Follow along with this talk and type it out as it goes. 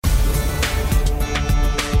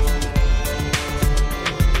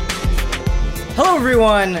Hello,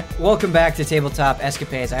 everyone. Welcome back to Tabletop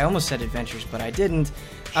Escapades. I almost said adventures, but I didn't.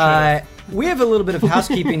 We have a little bit of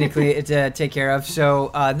housekeeping to take care of. So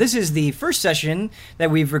this is the first session that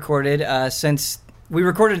we've recorded since we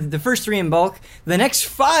recorded the first 3 in bulk. The next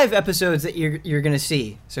 5 episodes that you're going to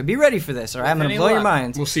see. So be ready for this, all right? I'm going to blow your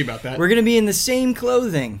minds. We'll see about that. We're going to be in the same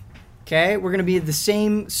clothing, okay? We're going to be at the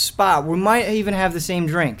same spot. We might even have the same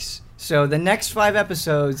drinks. So the next 5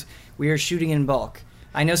 episodes, we are shooting in bulk.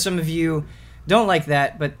 I know some of you don't like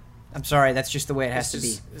that, but I'm sorry, that's just the way it has to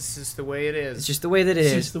be. It's just the way it is. It's just the way that it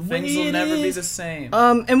is. Things will never be the same.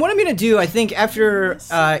 And what I'm going to do, I think, after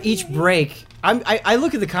each break, I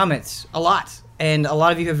look at the comments a lot, and a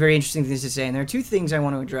lot of you have very interesting things to say, and there are 2 things I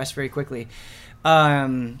want to address very quickly.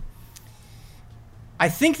 I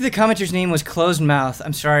think the commenter's name was Closed Mouth.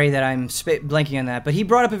 I'm sorry that I'm blanking on that, but he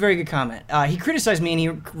brought up a very good comment. He criticized me, and he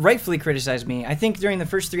rightfully criticized me. I think during the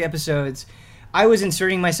first 3 episodes, I was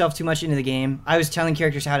inserting myself too much into the game. I was telling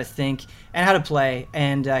characters how to think and how to play,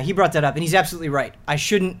 and he brought that up, and he's absolutely right. I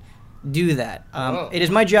shouldn't do that. It is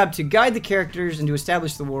my job to guide the characters and to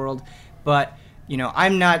establish the world, but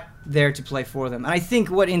I'm not there to play for them. And I think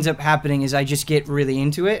what ends up happening is I just get really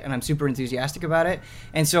into it, and I'm super enthusiastic about it,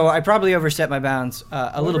 and so I probably overstep my bounds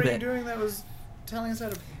a little bit. What were you doing that was telling us how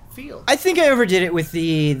to feel? I think I overdid it with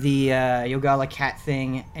the Yogala cat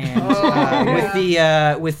thing and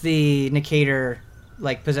with the Nicator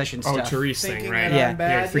possession stuff. Oh, Therese thing, right? Yeah.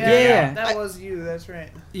 Yeah. That was you. That's right.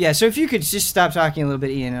 Yeah. So if you could just stop talking a little bit,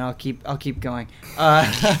 Ian, and I'll keep going.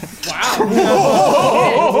 Wow.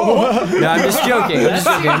 No, I'm just joking.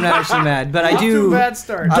 I'm not actually mad, but I do. Too bad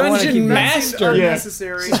start. Dungeon Master.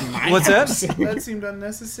 Unnecessary. What's up? That seemed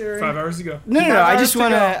unnecessary. 5 hours ago. No. I just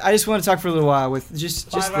want to talk for a little while with just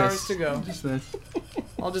 5 this. hours to go. Just this.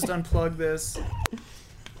 I'll just unplug this.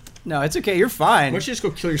 No, it's okay. You're fine. Why don't you just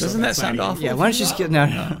go kill yourself? Doesn't that sound awful? Yeah, why don't you just kill...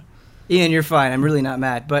 No. Ian, you're fine. I'm really not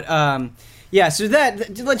mad. But, yeah, so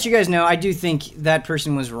that, to let you guys know, I do think that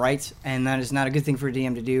person was right, and that is not a good thing for a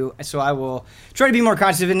DM to do. So I will try to be more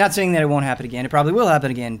conscious of it. Not saying that it won't happen again. It probably will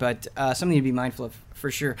happen again, but something to be mindful of,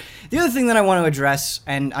 for sure. The other thing that I want to address,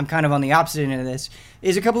 and I'm kind of on the opposite end of this,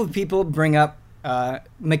 is a couple of people bring up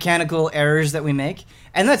mechanical errors that we make,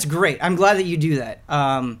 and that's great. I'm glad that you do that.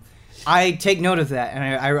 I take note of that, and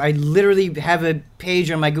I literally have a page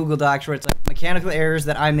on my Google Docs where it's like mechanical errors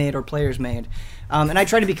that I made or players made, and I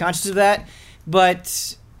try to be conscious of that,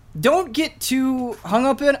 but don't get too hung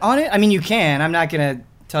up on it. I mean, you can. I'm not going to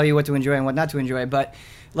tell you what to enjoy and what not to enjoy, but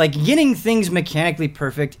getting things mechanically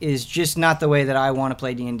perfect is just not the way that I want to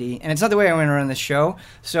play D&D, and it's not the way I want to run this show.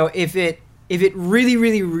 So if it really,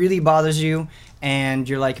 really, really bothers you, and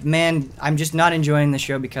you're like, man, I'm just not enjoying the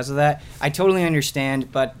show because of that, I totally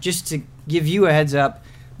understand, but just to give you a heads up,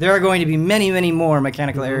 there are going to be many, many more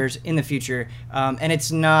mechanical errors in the future, and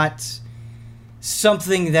it's not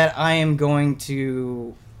something that I am going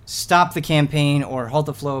to stop the campaign or halt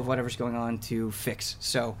the flow of whatever's going on to fix.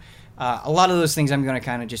 So a lot of those things I'm going to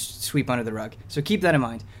kind of just sweep under the rug. So keep that in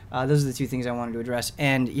mind. Those are the 2 things I wanted to address.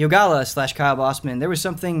 And Yogala / Kyle Bossman, there was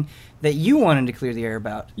something that you wanted to clear the air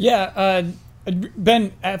about. Yeah,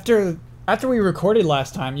 Ben, after we recorded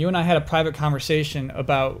last time, you and I had a private conversation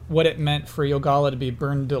about what it meant for Yogala to be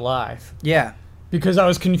burned alive. Yeah. Because I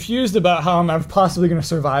was confused about how I'm possibly going to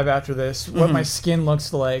survive after this, what my skin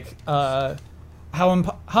looks like, how I'm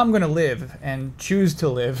going to live and choose to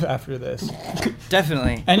live after this.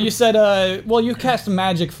 Definitely. And you said, well, you cast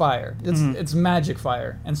magic fire. It's magic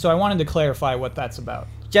fire. And so I wanted to clarify what that's about.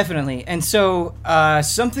 Definitely. And so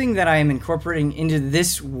something that I am incorporating into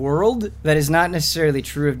this world that is not necessarily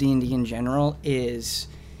true of D&D in general is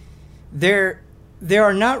there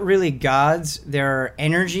are not really gods. There are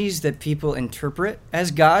energies that people interpret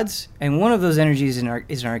as gods, and one of those energies is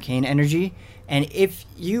an arcane energy. And if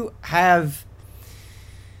you have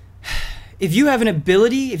an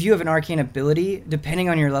ability, if you have an arcane ability, depending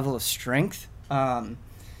on your level of strength, it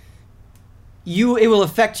will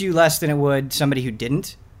affect you less than it would somebody who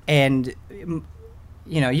didn't. And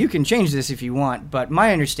you can change this if you want, but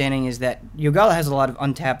my understanding is that Yogala has a lot of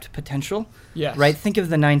untapped potential. Yes. Right? Think of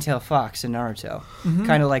the Nine-Tailed Fox in Naruto.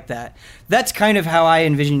 Kind of like that. That's kind of how I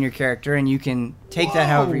envision your character, and you can take that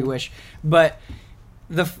however you wish. But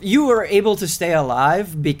you are able to stay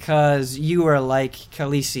alive because you are like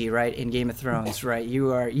Khaleesi, right, in Game of Thrones, right?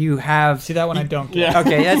 You have... See, that one I don't get.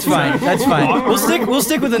 Okay, that's fine. That's fine. We'll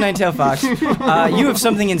stick with the Nine-Tailed Fox. You have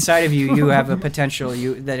something inside of you. You have a potential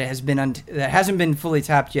that hasn't been fully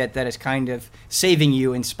tapped yet that is kind of saving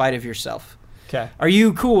you in spite of yourself. Okay. Are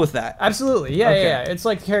you cool with that? Absolutely. Yeah, Okay. yeah. It's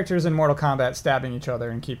like characters in Mortal Kombat stabbing each other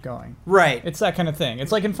and keep going. Right. It's that kind of thing.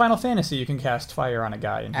 It's like in Final Fantasy, you can cast fire on a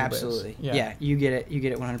guy and he Absolutely. lives. Yeah, you get it. You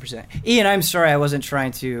get it 100%. Ian, I'm sorry I wasn't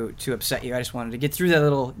trying to upset you. I just wanted to get through that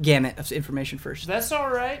little gamut of information first. That's all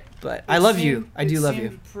right. But I love you. I do love you. It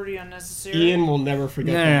seemed pretty unnecessary. Ian will never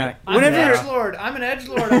forget No, that. no, no. I'm Whenever an edgelord. I'm an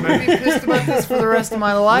edgelord. I'm gonna be pissed about this for the rest of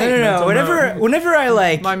my life. no. Whenever I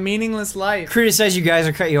like My meaningless life. criticize you guys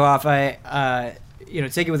or cut you off, I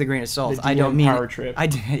take it with a grain of salt. The I don't DM mean power trip.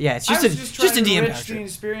 Yeah, it's I just was a just just a trying to DM enrich power the trip.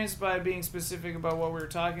 experience by being specific about what we were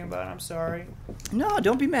talking about. I'm sorry. No,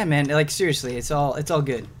 don't be mad, man. Like seriously, it's all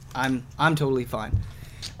good. I'm totally fine.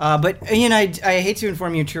 But Ian, I hate to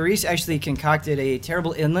inform you, Therese actually concocted a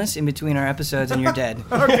terrible illness in between our episodes, and you're dead.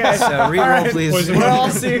 Okay. So reroll, please. Poison Well, I'll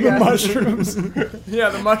see you The guys. mushrooms. Yeah,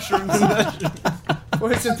 the mushrooms.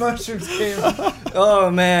 Poison mushrooms came. Oh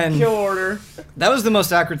man, Kill order. that was the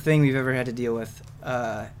most awkward thing we've ever had to deal with.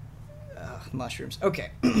 Mushrooms. Okay.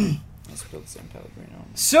 I spilled San Pellegrino.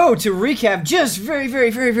 So to recap, just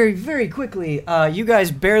very quickly, you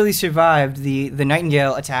guys barely survived the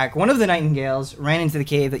Nightingale attack. One of the Nightingales ran into the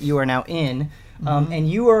cave that you are now in, and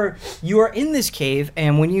you are in this cave.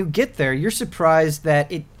 And when you get there, you're surprised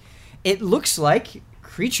that it looks like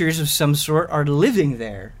creatures of some sort are living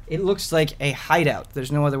there. It looks like a hideout.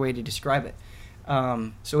 There's no other way to describe it.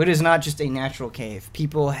 So it is not just a natural cave.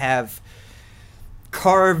 People have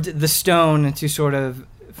carved the stone to sort of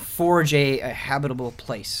forge a habitable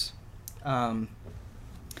place. And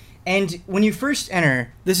when you first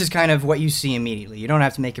enter, this is kind of what you see immediately. You don't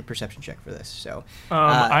have to make a perception check for this. So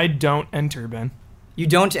I don't enter, Ben. you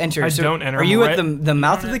don't enter. I So don't enter. Are I'm you right- at the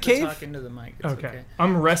mouth of You the don't have to cave? Talk into the mic. It's Okay.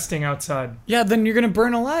 I'm resting outside. Yeah, then you're going to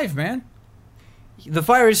burn alive, man. The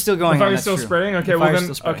fire is still going The on. fire's that's still true. spreading? Okay, The well fire's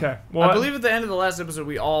then, still spreading. okay. Well, I believe at the end of the last episode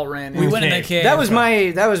we all ran. We in. went in the cave. That was my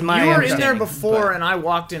You were in there understanding, before, but- and I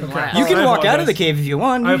walked in last. You can I walk out of the apologize. cave if you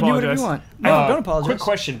want. I You can do whatever you apologize. want. No, don't apologize. Quick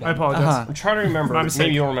question, Ben. I apologize. Uh-huh. I'm trying to remember. My mistake.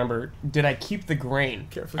 Maybe you'll remember. Did I keep the grain?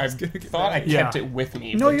 Careful, I it's gonna get thought I bad. kept Yeah. it with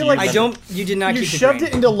me. No, but you're do like- I remember? don't. You did not You keep the shoved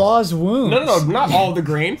grain. it into Law's wound. No, not all the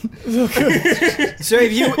grain. So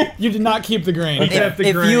if you You did not keep the grain. Okay. kept the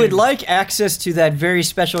if grain. you would like access to that very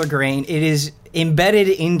special grain, it is embedded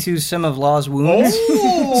into some of Law's wounds.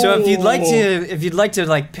 So if you'd like to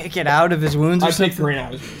like pick it out of his wounds or I take something. grain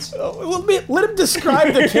out of his wounds. Let him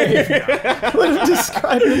describe the cave. Let him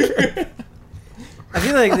describe the cave. I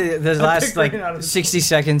feel like the last grain like out of his 60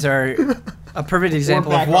 seconds are a perfect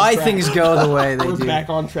example back of on why track. things go the way they We're do. back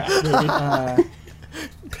on track, baby.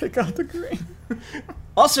 Pick out the grain.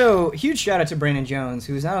 Also, huge shout out to Brandon Jones,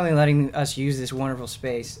 who's not only letting us use this wonderful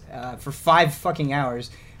space for 5 fucking hours,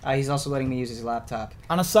 he's also letting me use his laptop.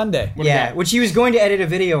 On a Sunday. What Yeah, about- which he was going to edit a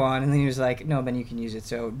video on, and then he was like, "No, Ben, you can use it."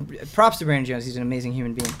 So, props to Brandon Jones. He's an amazing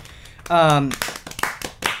human being.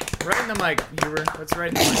 Right in the mic, Huber. That's right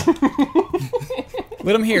in the mic.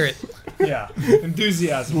 Let him hear it. Yeah.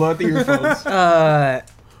 Enthusiasm. Blow out the earphones.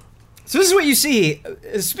 So this is what you see.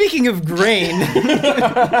 Speaking of grain,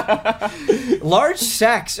 large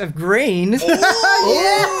sacks of grain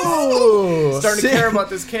Oh. Starting to care about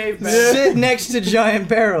this cave, man. sit next to giant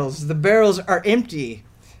barrels. The barrels are empty,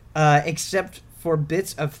 except for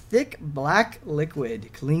bits of thick black liquid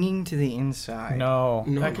clinging to the inside. No.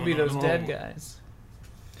 That could be those dead guys.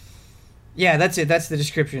 Yeah, that's it. That's the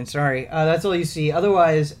description. Sorry. That's all you see.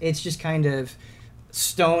 Otherwise, it's just kind of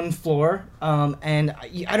stone floor. And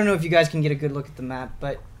I don't know if you guys can get a good look at the map,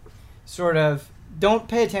 but sort of don't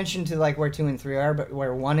pay attention to like where 2 and 3 are, but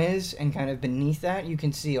where 1 is, and kind of beneath that, you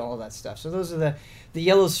can see all that stuff. So those are the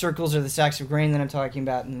yellow circles are the sacks of grain that I'm talking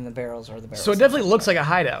about, and then the barrels are the barrels. So it definitely looks like a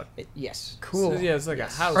hideout. Yes. Cool. So, yeah, it's like a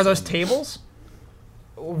house. Are those tables?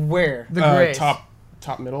 Where? The grays. top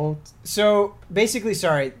middle. So basically,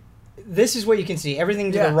 sorry. This is what you can see.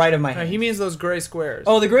 Everything to Yeah. the right of my hand. He means those gray squares.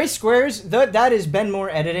 Oh, the gray squares, that is Ben Moore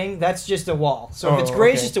editing. That's just a wall. So if it's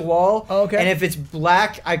gray, it's okay. just a wall. Oh, okay. And if it's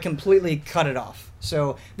black, I completely cut it off.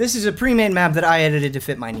 So this is a pre-made map that I edited to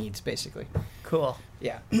fit my needs, basically. Cool.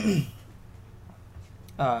 Yeah.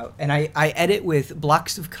 And I edit with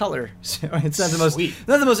blocks of color. So it's not Sweet.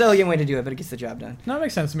 not the most elegant way to do it, but it gets the job done. No, that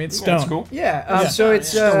makes sense to me. It's stone. That's cool. Yeah. Yeah. So it's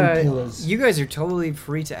Stone pillars. you guys are totally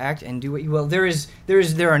free to act and do what you will. There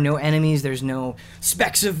are no enemies. There's no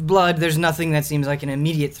specks of blood. There's nothing that seems like an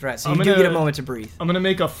immediate threat. So I'm you do gonna- get a moment to breathe. I'm gonna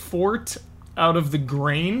make a fort out of the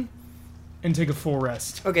grain and take a full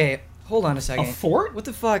rest. Okay, hold on a second. A fort? What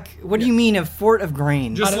the fuck? What do you mean a fort of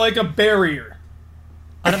grain? Just like a barrier.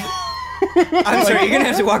 I'm sorry, you're gonna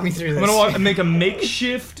have to walk me through this. I'm gonna make a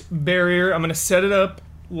makeshift barrier. I'm gonna set it up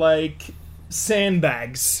like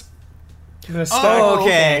sandbags. I'm gonna stack. Oh,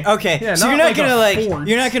 okay. Yeah, so not you're not like gonna a like fort.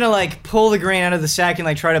 you're not gonna like pull the grain out of the sack and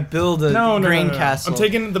like try to build a No, grain no. castle. I'm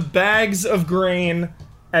taking the bags of grain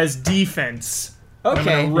as defense. I'm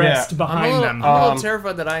Okay. gonna rest Yeah. behind them. I'm a little Um,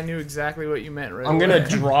 terrified that I knew exactly what you meant. Right I'm gonna away.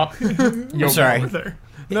 drop. I'm sorry. There.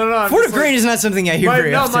 No. I'm Fort just of grain is not something I hear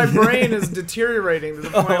very no, often. my brain is deteriorating to the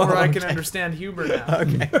point where I can okay. understand Huber now.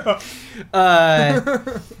 Okay.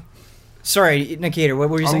 Sorry, Nikator, what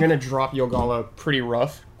were you I'm saying? gonna drop Yogala pretty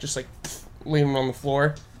rough, just like leave him on the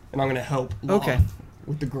floor, and I'm gonna help. Loth Okay.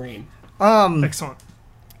 With the grain. Excellent.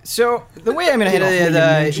 So the way I'm gonna Get off handle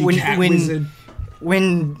me, it, you mangy cat wizard.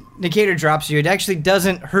 when Nikator drops you, it actually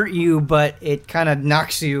doesn't hurt you, but it kind of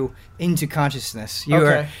knocks you into consciousness. You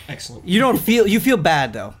Okay. are, Excellent. you don't feel you feel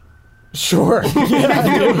bad though. Sure. You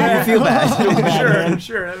feel bad.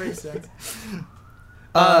 Sure, that makes sense.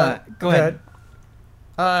 Go ahead.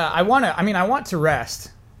 I want to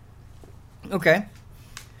rest. Okay.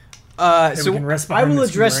 we So can rest I behind will this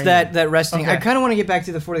address grain. that resting. I Okay. kind of want to get back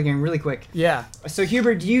to the Fort of the Grain really quick. Yeah. So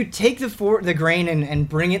Hubert, do you take the grain and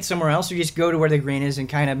bring it somewhere else, or you just go to where the grain is and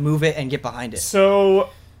kind of move it and get behind it? So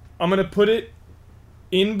I'm gonna put it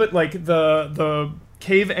in, but like the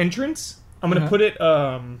cave entrance. I'm gonna put it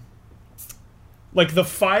like the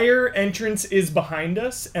fire entrance is behind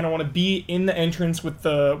us, and I want to be in the entrance with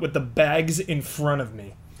the bags in front of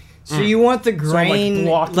me. So you want the I'm, grain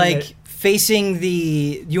blocking like it. facing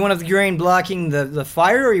the? You want the grain blocking the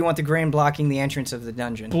fire, or you want the grain blocking the entrance of the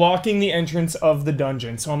dungeon? Blocking the entrance of the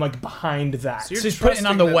dungeon, so I'm like behind that. So So just put it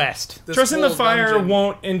on the west. Trusting the fire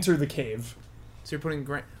won't enter the cave. So you're putting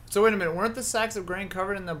grain. So wait a minute, weren't the sacks of grain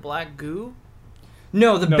covered in the black goo?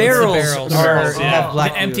 No, the No, it's the barrels, barrels. are, Barrels, yeah. have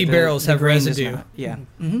black The glue. empty barrels have grain does residue. not. Yeah.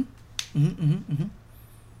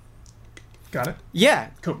 Got it. Yeah.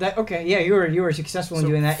 Cool. Okay. Yeah, you were successful in So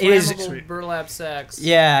doing that. It is. flammable Sweet. burlap sacks.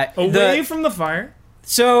 Yeah. Away from the fire.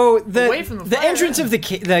 So Away from the fire. entrance of the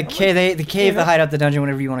cave, the cave, the hideout, the dungeon,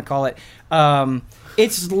 whatever you want to call it,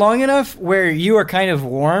 it's long enough where you are kind of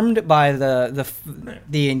warmed by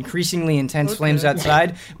the increasingly intense flames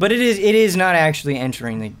outside, but it is not actually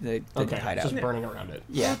entering the Okay. hideout. Just burning around it.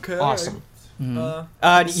 Yeah. Okay. Awesome. You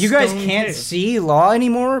guys Stone can't cave. see Law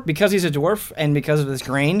anymore because he's a dwarf and because of this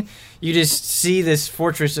grain. You just see this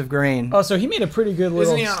fortress of grain. Oh, so he made a pretty good little.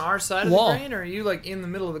 Isn't he on our side of wall. the grain, or are you like in the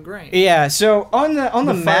middle of the grain? Yeah, so on the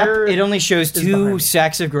The map, fire it only shows is behind two me.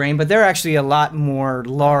 sacks of grain, but there are actually a lot more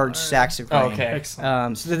large sacks of grain. Okay.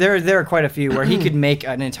 Excellent. So there are quite a few where he could make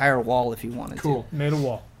an entire wall if he wanted Cool. Made a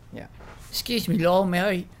wall. Excuse me, Lord, may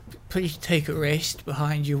I please take a rest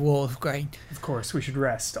behind your wall of grain? Of course, we should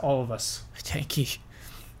rest, all of us. Thank you.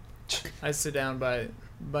 I sit down by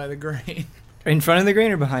the grain, to. In front of the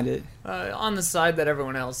grain or behind it? on the side that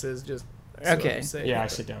everyone else is. Just so Okay. I'm safe. Yeah, I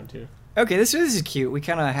sit down too. Okay, this is cute. We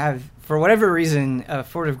kind of have, for whatever reason, a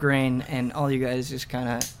fort of grain, and all you guys just kind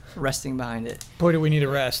of resting behind it. Boy, do we need a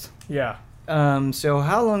rest. Yeah. So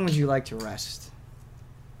how long would you like to rest?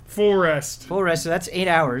 Full rest. Full rest. So that's 8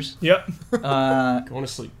 hours. Yep. Going to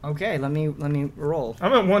sleep. Okay, let me roll.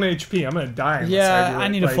 I'm at 1 HP. I'm gonna die. unless Yeah, do I it,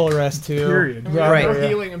 need a like, full rest too. Period. We have Right. no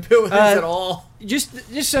healing abilities at all. Just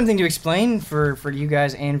something to explain for you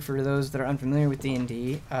guys and for those that are unfamiliar with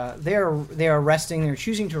D&D. They are resting. They're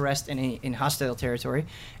choosing to rest in hostile territory,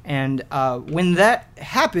 and when that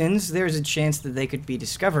happens, there's a chance that they could be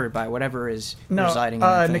discovered by whatever is No, residing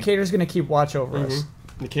in the thing. Nikator's gonna keep watch over us.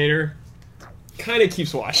 Nikator kind of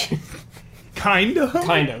keeps watching. Kind of.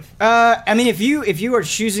 kind of. I mean, if you are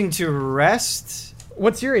choosing to rest,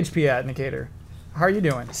 What's your HP at, Nikator? How are you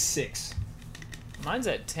doing? 6. Mine's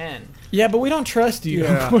at 10. Yeah, but we don't trust you.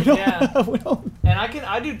 Yeah. we don't. Yeah. We don't. And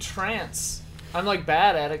I do trance. I'm like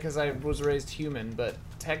bad at it because I was raised human, but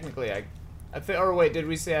technically or wait, did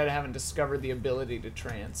we say I haven't discovered the ability to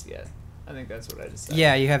trance yet? I think that's what I decided.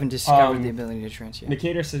 yeah, you haven't discovered Um, the ability to trance yet.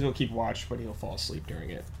 Nikator says he'll keep watch, but he'll fall asleep during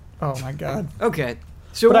it. Oh my god. Okay,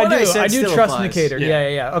 so But what I said do still trust applies. Nikator. Yeah.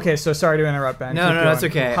 Yeah. Okay, so sorry to interrupt, Ben. No, Keep no, that's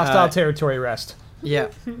going. okay. Hostile territory rest. Yeah.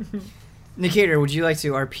 Nikator, would you like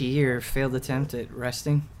to RP your failed attempt at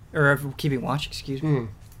resting or keeping watch? Excuse me.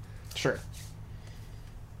 Sure.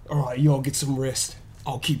 Alright, you all get some rest.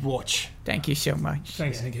 I'll keep watch. Thank you so much.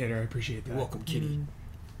 Thanks, Nikator. I appreciate that. You're welcome, kitty.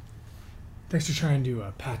 Thanks for trying to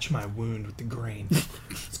patch my wound with the grain.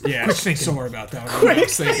 Yeah, sorry about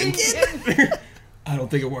that. I don't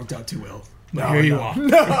think it worked out too well. But here you are.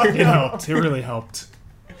 It helped. It really helped.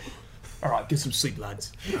 Alright, get some sleep,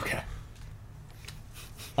 lads. Okay.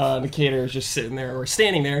 Nikator is just sitting there, or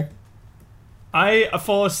standing there. I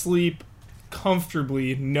fall asleep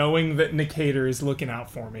comfortably knowing that Nikator is looking out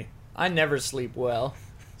for me. I never sleep well,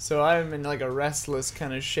 so I'm in like a restless,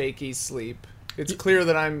 kind of shaky sleep. It's clear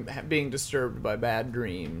that I'm being disturbed by bad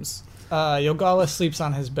dreams. Yogala sleeps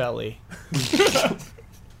on his belly.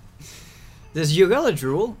 Does Yogala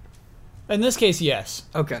drool? In this case, yes.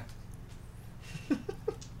 Okay.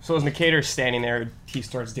 So as Nikator's standing there, he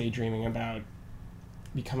starts daydreaming about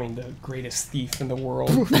becoming the greatest thief in the world.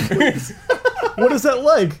 What is that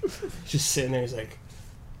like? Just sitting there, he's like,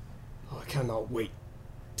 oh, I cannot wait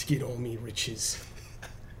to get all me riches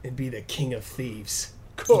and be the king of thieves.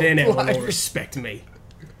 Then everyone will respect me.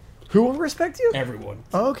 Who will respect you? Everyone.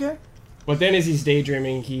 Oh, okay. But then as he's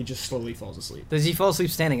daydreaming, he just slowly falls asleep. Does he fall asleep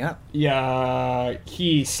standing up? Yeah,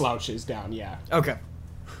 he slouches down, yeah. Okay.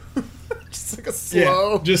 Just like a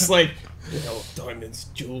slow. Yeah, just like, diamonds,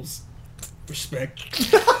 jewels,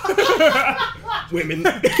 respect. Women.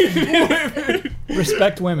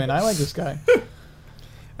 Respect women. I like this guy.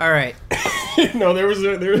 All right. No, there was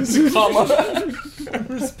a comma.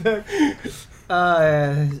 Respect.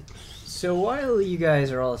 So while you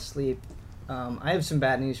guys are all asleep, I have some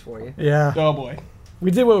bad news for you. Yeah. Oh boy. We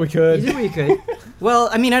did what we You could. did what you could. Well,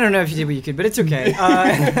 I mean, I don't know if you did what you could, but it's okay. We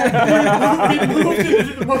moved it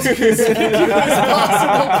into the most conspicuous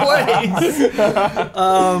possible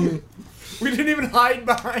place. We didn't even hide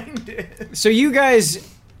behind it. So you guys,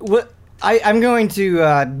 I'm going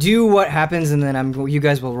to do what happens, and then you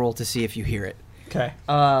guys will roll to see if you hear it. Okay.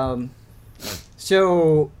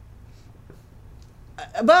 So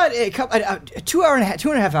about a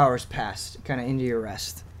 2.5 hours passed, kind of into your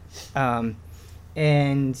rest,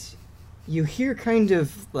 and you hear kind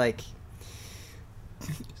of like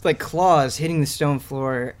claws hitting the stone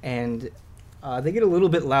floor, and they get a little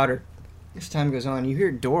bit louder as time goes on. You hear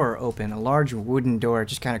a door open, a large wooden door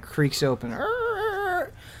just kind of creaks open,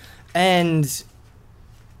 and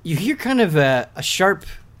you hear kind of a sharp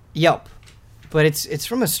yelp, but it's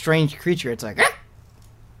from a strange creature. It's like,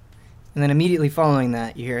 and then immediately following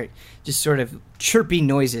that, you hear just sort of chirpy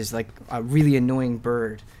noises, like a really annoying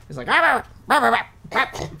bird. It's like,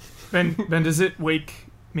 Ben, does it wake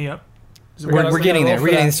me up? Does it we're wake- getting there. roll We're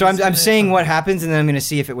for getting that. there. So I'm saying what happens, and then I'm going to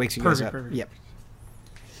see if it wakes you guys up. Perfect. Yep.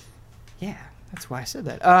 Yeah, that's why I said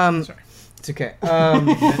that. Sorry. It's okay.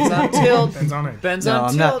 Ben's on tilt. Ben's on it. Ben's No, on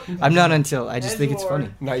I'm not. tilt. I'm not until. I just think it's funny.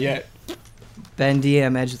 Not yet. Ben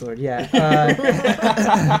DM Edgelord. Yeah.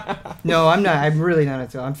 No, I'm not. I'm really not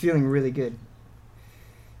until. I'm feeling really good.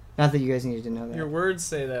 Not that you guys needed to know that. Your words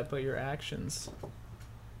say that, but your actions.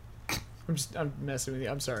 I'm messing with you.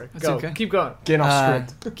 I'm sorry. That's Go. okay. Keep going. Getting off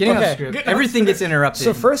script. Getting Okay. off script. Everything gets interrupted.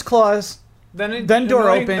 So first claws, then door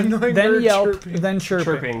open, then yelp, then chirping.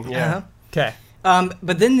 Chirping, yeah. Uh-huh. Okay.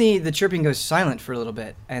 But then the chirping goes silent for a little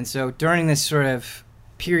bit, and so during this sort of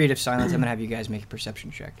period of silence, I'm gonna have you guys make a perception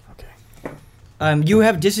check. Okay. You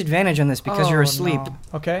have disadvantage on this because you're Oh, asleep. no.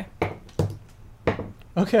 Okay.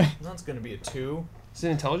 Okay. That's gonna be a 2. Is it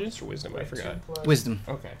intelligence or wisdom? I forgot. Wisdom.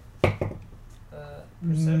 Okay.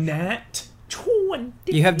 Nat 20.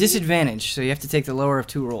 You have disadvantage, so you have to take the lower of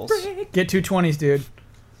 2 rolls. Get 2 20s, dude.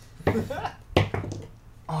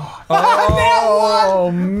 Oh,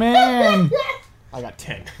 man. I got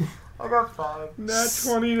 10. I got 5. Nat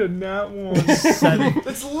 20 to nat 1. 7.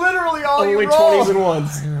 That's literally all Only you roll. 20s and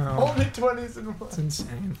 1s. Only 20s and 1s. That's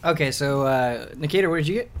insane. Okay, so Nikator, what did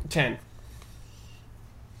you get? 10.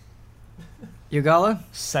 Yogala?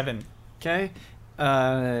 7. Okay.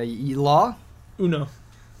 Law? Uno.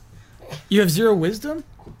 You have 0 wisdom?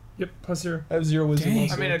 Yep, plus 0. I have 0 wisdom.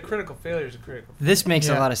 Dang. I mean, a critical failure is a critical. This makes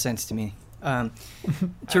a Yeah. lot of sense to me.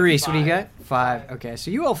 Therese, what do you got? 5. Okay, so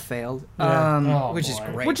you all failed, Yeah. Oh, which is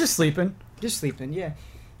boy. great. We're just sleeping. Just sleeping, yeah.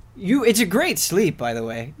 It's a great sleep, by the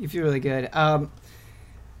way. You feel really good.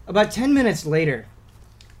 About 10 minutes later,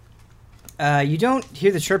 you don't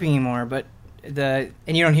hear the chirping anymore, but and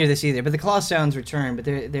you don't hear this either. But the claw sounds return, but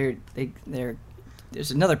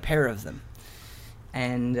there's another pair of them,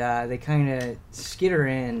 and they kind of skitter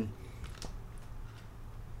in.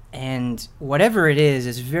 And whatever it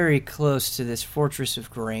is very close to this fortress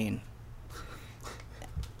of grain.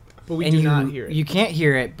 But we And do you, not hear it. You can't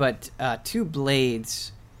hear it, but 2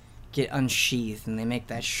 blades get unsheathed, and they make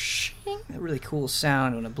that that really cool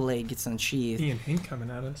sound when a blade gets unsheathed. Ian Hink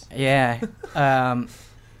coming at us. Yeah.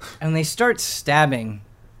 And they start stabbing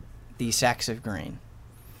the sacks of grain.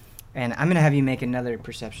 And I'm going to have you make another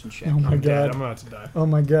perception check. Oh my I'm dead. god. I'm about to die. Oh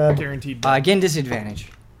my god. Guaranteed death. Again,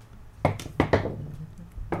 disadvantage.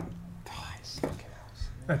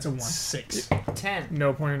 That's a 1. 6. 10.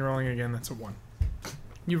 No point in rolling again. That's a 1.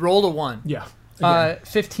 You rolled a 1. Yeah.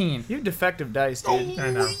 15. You have defective dice, dude.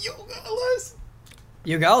 I know.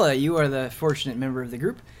 Yogala, you are the fortunate member of the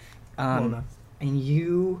group. Well done.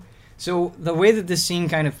 And so the way that this scene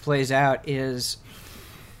kind of plays out is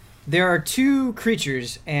there are 2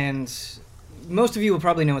 creatures, and most of you will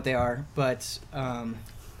probably know what they are, but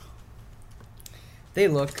They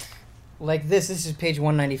look like this. This is page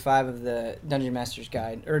 195 of the Dungeon Master's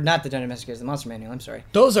Guide, or not the Dungeon Master's Guide, the Monster Manual. I'm sorry.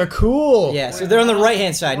 Those are cool. Yeah, so they're on the right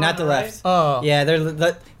hand side, not the Right? left. Oh.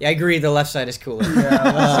 Yeah, I agree. The left side is cooler. It's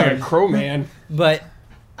like a crow man. But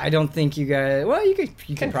I don't think you guys. Well, you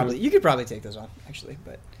could probably take those on actually.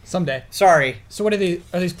 But Someday. sorry, So what are they?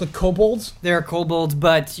 Are these the kobolds? they're kobolds,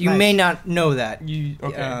 but you Nice. may not know that.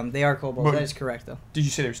 Okay. They are kobolds. But- That is correct, though. Did you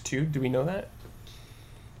say there's two? Do we know that?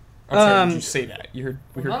 I'm sorry, did you say that? We heard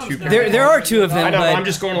two. There are two of them. I know. but I'm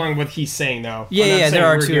just going along with what he's saying, though. yeah, I'm not yeah. saying There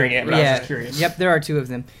are we're two. hearing it, but I yeah. was just curious. Yep, there are two of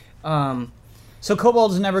them. So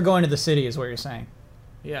kobolds never go into the city, is what you're saying?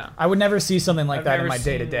 Yeah. I would never see something like I've that in never my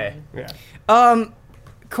day to seen day. one. Yeah.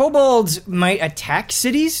 Kobolds might attack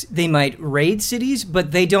cities. They might raid cities,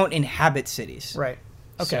 but they don't inhabit cities. Right.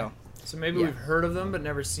 Okay. So, So maybe Yeah. we've heard of them but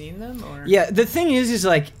never seen them, or yeah. The thing is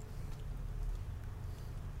like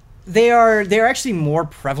they're actually more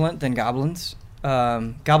prevalent than goblins.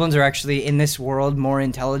 Goblins are actually in this world more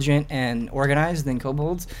intelligent and organized than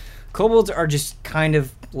kobolds. Kobolds are just kind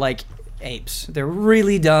of like apes. They're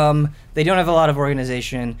really dumb. They don't have a lot of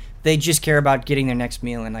organization. They just care about getting their next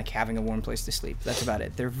meal and like having a warm place to sleep. That's about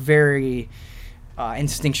it. They're very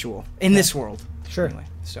instinctual in this world. Sure. Anyway,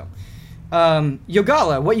 so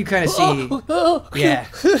Yogala, what you kind of see, yeah.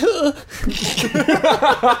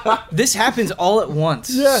 This happens all at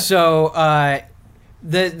once. Yeah. So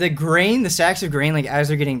the grain, the sacks of grain, like as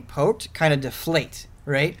they're getting poked, kind of deflate,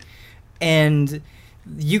 right? And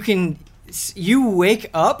you wake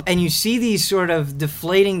up and you see these sort of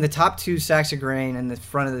deflating. The top two sacks of grain in the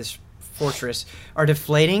front of this fortress are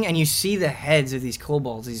deflating, and you see the heads of these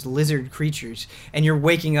kobolds, these lizard creatures, and you're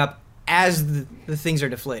waking up as the things are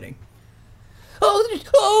deflating.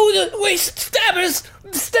 Wait, stabbers!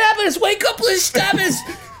 Stabbers! Wake up, please, stabbers!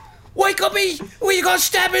 Wake up, me! We got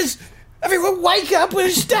stabbers! Everyone, wake up,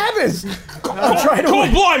 please, stabbers! I'm trying to,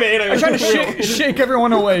 blimey! I'm trying to shake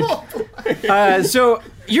everyone awake. So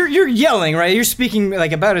you're yelling, right? You're speaking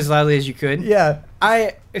like about as loudly as you could. Yeah.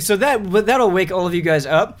 So that'll wake all of you guys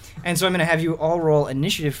up, and so I'm gonna have you all roll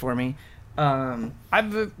initiative for me.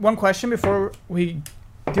 I've one question before we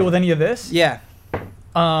deal with any of this. Yeah.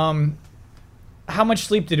 How much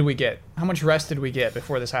sleep did we get? How much rest did we get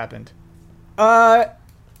before this happened?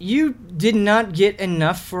 You did not get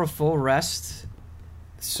enough for a full rest.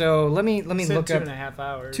 So let me Said look up 2.5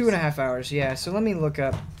 hours. 2.5 hours. Yeah. So let me look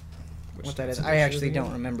up what that is. I actually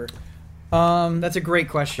don't remember. That's That's a great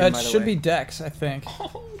question. that by the should way. be Dex, I think.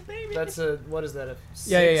 That's a what is that? A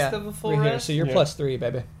Yeah. sixth of a full Right here. rest? So you're Yeah. +3,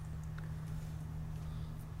 baby.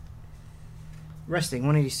 Resting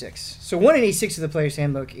 186. So 186 of the player's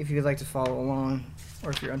handbook if you'd like to follow along or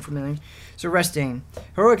if you're unfamiliar. So resting.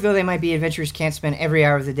 Heroic though they might be, adventurers can't spend every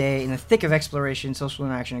hour of the day in the thick of exploration, social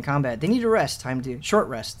interaction, and combat. They need a rest. Short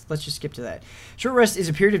rest. Let's just skip to that. Short rest is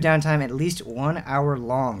a period of downtime at least 1 hour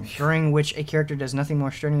long, during which a character does nothing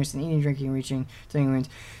more strenuous than eating, drinking, reaching, doing wounds.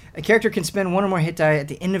 A character can spend one or more hit die at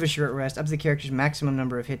the end of a short rest, up to the character's maximum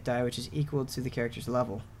number of hit die, which is equal to the character's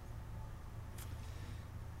level.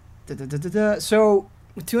 So,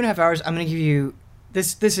 with 2.5 hours, I'm going to give you...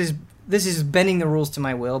 This is bending the rules to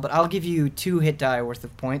my will, but I'll give you 2 hit die worth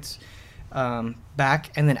of points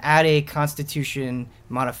back, and then add a Constitution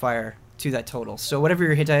modifier to that total. So whatever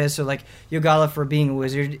your hit die is, so like Yogala for being a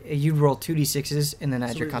wizard, you'd roll 2d6s and then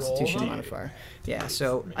add So your we roll Constitution them? modifier. Yeah,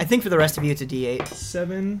 so I think for the rest of you it's a d8.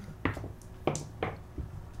 7. I'm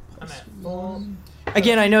at full.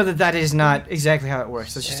 Again, I know that is not exactly how it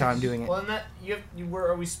works. That's just how I'm doing it. Well, and that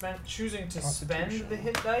are we choosing to spend the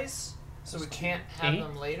hit dice so we can't have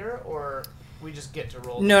them later, or we just get to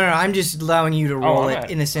roll? No, I'm just allowing you to roll I'm it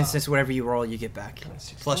at- in this instance. Whatever you roll, you get back,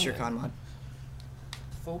 plus your con mod.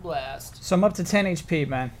 Full blast. So I'm up to 10 HP,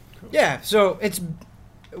 man. Yeah, so it's...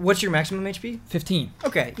 What's your maximum HP? 15.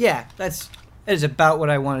 Okay, yeah, that is about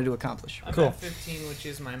what I wanted to accomplish. I'm Cool. at 15, which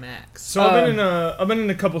is my max. So I've been in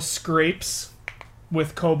a couple scrapes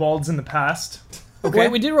with kobolds in the past. Okay.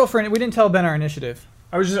 Wait, we did roll for it. We didn't tell Ben our initiative.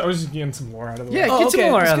 I was just getting some lore out of the Yeah, way. Oh, get some okay,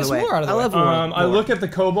 more let's out get of the some way. more out of the I way. love I lore. look at the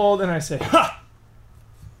kobold and I say, "Ha!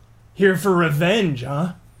 Here for revenge,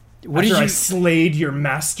 huh? What After did I you... slayed your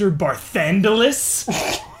master Barthandalus."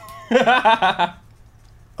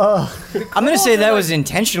 I'm going to say that was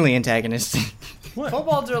intentionally antagonistic.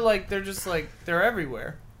 Kobolds are like they're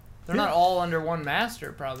everywhere. They're not all under one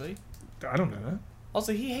master, probably. I don't know that.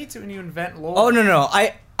 Also, he hates it when you invent lore. Oh, no.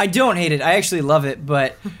 I don't hate it. I actually love it,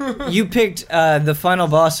 but you picked the final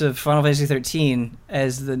boss of Final Fantasy 13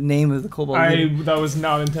 as the name of the kobold. leader. That was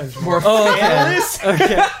not intentional. Oh, okay.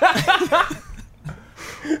 Okay.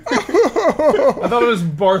 I thought it was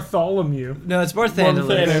Bartholomew. No, it's Barthandalus.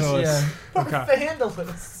 Barthandalus. Yeah. Okay.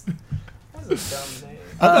 Vandalus. That's a dumb name.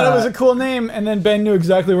 I thought it was a cool name, and then Ben knew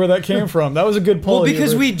exactly where that came from. That was a good pull. Well,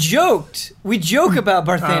 because Hubert. we joke about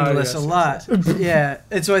Barthandelus yes, a lot. Yeah,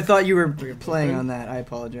 and so I thought you were playing on that. I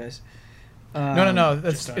apologize. No.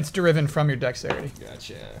 It's deriven from your dexterity.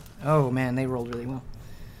 Gotcha. Oh man, they rolled really well.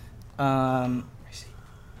 I'm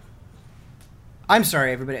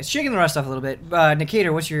sorry, everybody. It's shaking the rust off a little bit.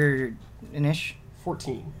 Nikator, what's your inish?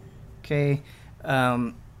 14. Okay.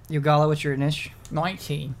 Yogala, what's your inish?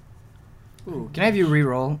 19. Ooh, can I have you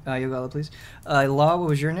re-roll, Yogala, please? Law, what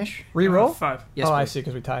was your inish? Reroll? 5. Yes, I please. see,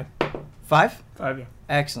 because we tied. 5? 5, yeah.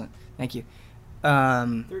 Excellent. Thank you.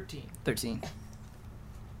 13. 13.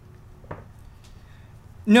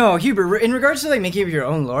 No, Hubert, in regards to like making up your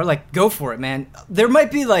own lore, like go for it, man. There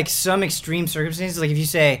might be like some extreme circumstances, like if you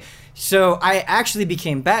say, so I actually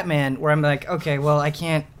became Batman, where I'm like, okay, well I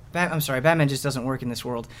can't, I'm sorry, Batman just doesn't work in this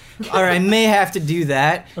world. Or I may have to do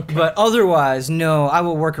that, but otherwise, no, I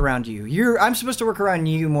will work around you. I'm supposed to work around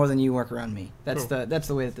you more than you work around me. That's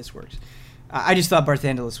the way that this works. I just thought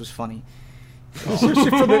Barthandelus was funny.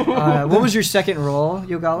 What was your second roll,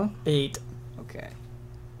 Yogala? 8. Okay.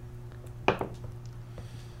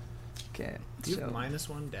 Okay. Do you So have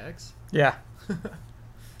 -1 dex? Yeah.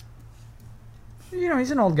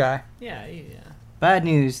 He's an old guy. Yeah. bad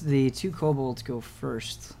news. The 2 kobolds go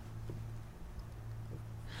first.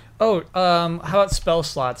 Oh, how about spell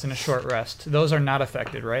slots in a short rest? Those are not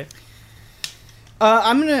affected, right?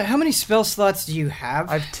 How many spell slots do you have?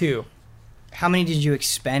 I have 2. How many did you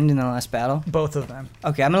expend in the last battle? Both of them.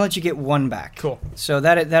 Okay, I'm gonna let you get 1 back. Cool. So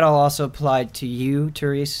that'll also apply to you,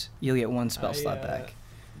 Therese. You'll get 1 spell slot back.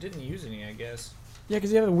 Didn't use any, I guess. Yeah,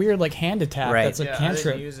 because you have a weird like hand attack. Right. That's a I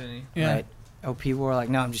cantrip. didn't use any. Yeah. Right. Oh, people were like,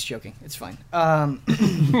 no, I'm just joking. It's fine.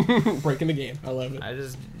 Breaking the game. I love it. I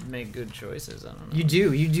just make good choices. I don't know. You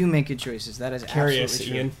do make good choices. That is Carry absolutely us,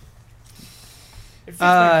 true. Ian. It fits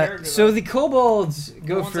my character, So though. the kobolds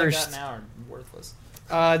go the ones first. I got now are worthless.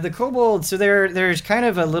 The kobolds, so there's kind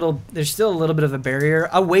of there's still a little bit of a barrier,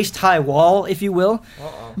 a waist-high wall, if you will,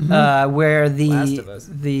 where Last of Us.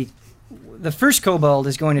 the first kobold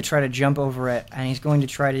is going to try to jump over it, and he's going to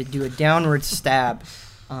try to do a downward stab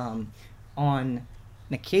on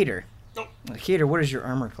Nikator. Nikator, what is your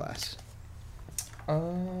armor class?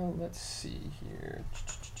 Let's see here.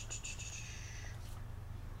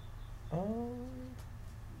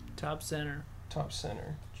 Top center. Top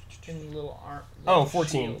center. In the little arm. Oh,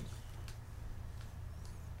 14.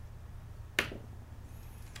 shield.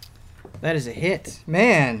 That is a hit.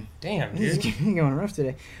 Man, Damn, this is dude. going rough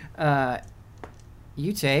today.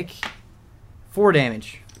 You take 4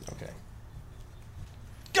 damage. Okay.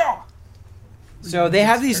 So they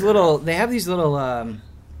have these little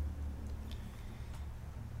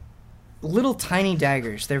little tiny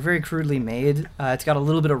daggers. They're very crudely made. It's got a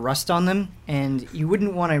little bit of rust on them, and you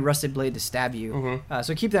wouldn't want a rusted blade to stab you.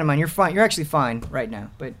 So keep that in mind. You're fine. You're actually fine right now,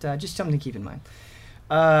 but just something to keep in mind.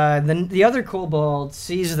 The other kobold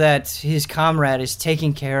sees that his comrade is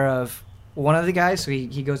taking care of one of the guys, so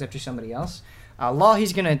he goes after somebody else. Law,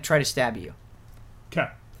 he's gonna try to stab you. Okay.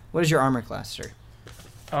 What is your armor class, sir?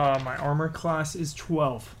 My armor class is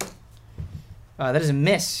 12. That is a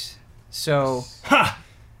miss. So Ha!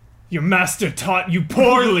 Your master taught you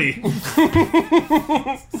poorly.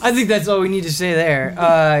 I think that's all we need to say there.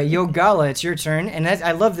 Yogala, it's your turn, and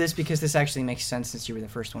I love this because this actually makes sense since you were the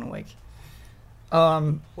first one awake.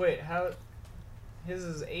 Wait, how? His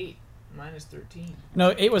is 8 minus 13.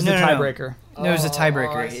 No, 8 was the No. tiebreaker. No, it was a Oh,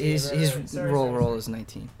 tiebreaker. I see. His Right. Sorry, roll is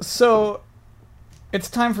 19. So, it's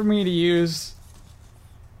time for me to use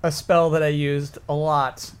a spell that I used a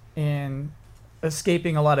lot in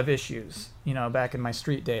escaping a lot of issues, back in my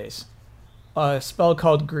street days. A spell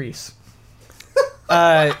called Grease.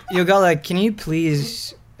 Yogala, can you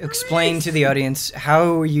please explain to the audience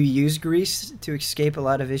how you use grease to escape a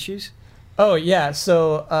lot of issues? Oh, yeah.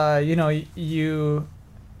 So, you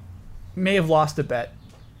may have lost a bet.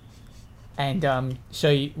 And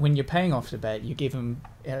when you're paying off the bet, you give him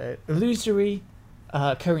illusory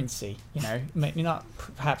currency, maybe not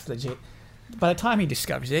perhaps legit. By the time he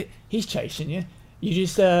discovers it, he's chasing you. You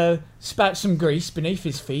just spout some grease beneath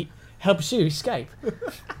his feet, helps you escape.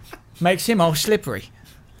 Makes him all slippery.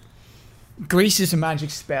 Grease is a magic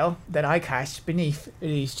spell that I cast beneath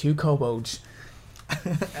these 2 kobolds.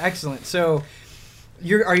 Excellent. So,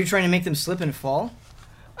 are you trying to make them slip and fall?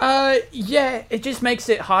 Yeah, it just makes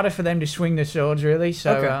it harder for them to swing the swords, really.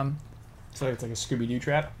 So, Okay. So it's like a Scooby-Doo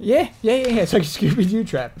trap. Yeah. It's like a Scooby-Doo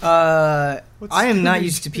trap. I am not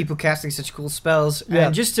used to people casting such cool spells. Yeah.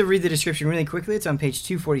 And just to read the description really quickly, it's on page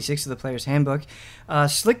 246 of the player's handbook.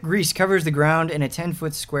 Slick grease covers the ground in a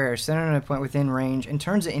 10-foot square, centered on a point within range, and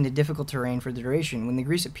turns it into difficult terrain for the duration. When the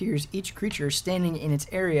grease appears, each creature standing in its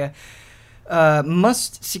area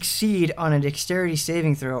must succeed on a dexterity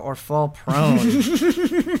saving throw or fall prone.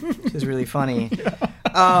 This is really funny.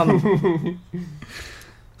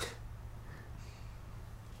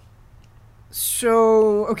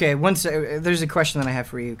 So, okay, there's a question that I have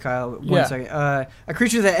for you, Kyle. One second. A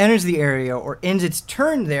creature that enters the area or ends its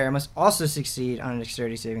turn there must also succeed on a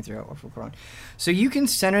dexterity saving throw or fall prone. So you can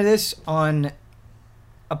center this on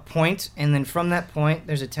a point, and then from that point,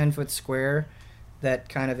 there's a 10-foot square that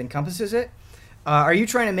kind of encompasses it. Are you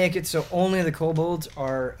trying to make it so only the kobolds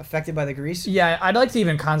are affected by the grease? Yeah, I'd like to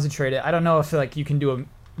even concentrate it. I don't know if like you can do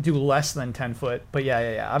less than 10 foot, but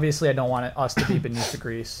yeah. Obviously, I don't want us to be beneath the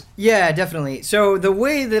grease. Yeah, definitely. So the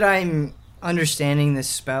way that I'm understanding this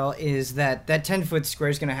spell is that 10-foot square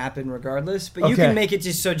is going to happen regardless, but you can make it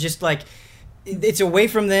just like it's away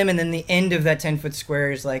from them, and then the end of that 10-foot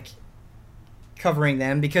square is like covering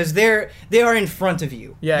them because they are in front of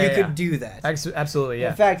you. You could do that. Absolutely, yeah.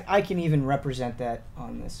 In fact, I can even represent that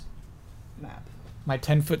on this map. My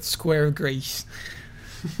 10-foot square of grease.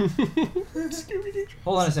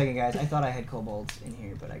 Hold on a second, guys. I thought I had kobolds in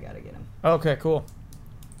here, but I gotta get them. Okay, cool.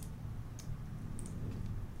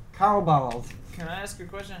 Kobold. Can I ask a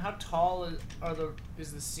question? How tall is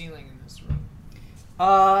the ceiling in this room?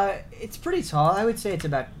 It's pretty tall. I would say it's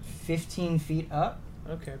about 15 feet up.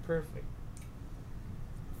 Okay, perfect.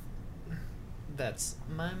 That's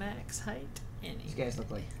my max height. These guys look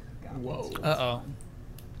like goblins. Whoa.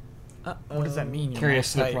 What does that mean? Carry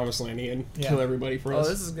us to the promised land, Ian. Kill everybody for us. Oh,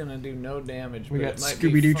 this is gonna do no damage. We but got it might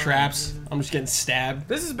Scooby-Doo be fun. traps. I'm just getting stabbed.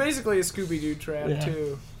 This is basically a Scooby-Doo trap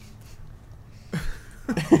too.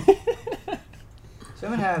 So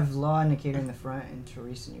I'm going to have Law and Nicator in the front and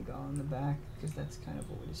Therese and Ugal in the back, because that's kind of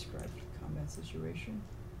what we described for the combat situation.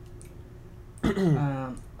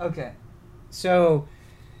 Okay. So,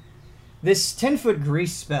 this 10-foot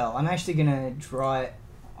grease spell, I'm actually going to draw it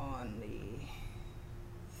on the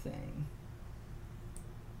thing.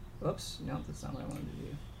 Oops. No, that's not what I wanted to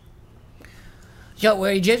do. Don't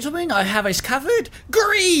worry, gentlemen, I have us covered.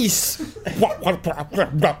 Grease! What the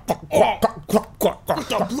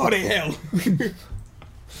bloody hell?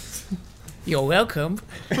 You're welcome.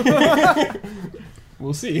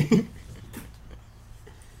 We'll see.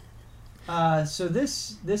 So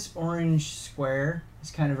this orange square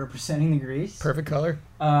is kind of representing the grease. Perfect color.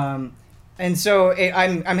 And so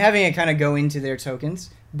I'm having it kind of go into their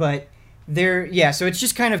tokens, but so it's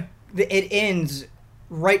just kind of, it ends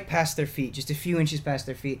right past their feet, just a few inches past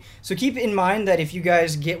their feet. So keep in mind that if you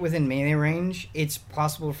guys get within melee range, it's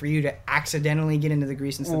possible for you to accidentally get into the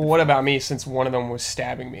grease instead. What about me, since one of them was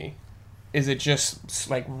stabbing me? Is it just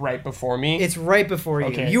like right before me? It's right before you.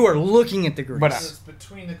 Okay. You are looking at the grease. But, It's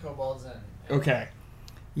between the kobolds and... Okay.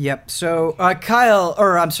 Yep. So Yogala.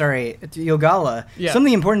 Yeah.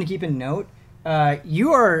 Something important to keep in note.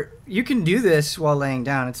 You can do this while laying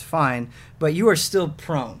down. It's fine, but you are still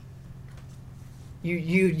prone.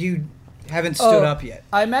 You haven't stood up yet.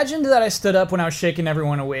 I imagined that I stood up when I was shaking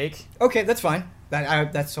everyone awake. Okay, that's fine.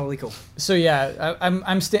 That's totally cool. So yeah, I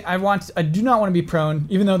do not want to be prone,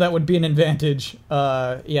 even though that would be an advantage.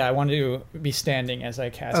 I want to be standing as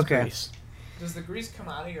I cast grease. Does the grease come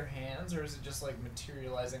out of your hands, or is it just like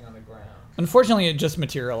materializing on the ground? Unfortunately, it just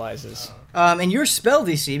materializes. And your spell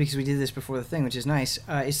DC, because we did this before the thing, which is nice,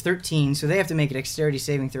 is 13. So they have to make a dexterity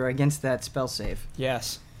saving throw against that spell save.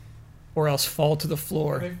 Yes. Or else fall to the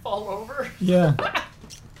floor. They fall over. Yeah.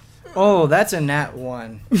 Oh, that's a nat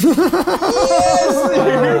 1. For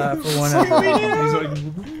one of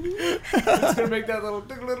them. It's gonna make that little...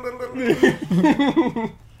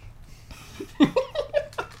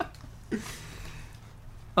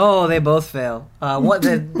 Oh, they both fail.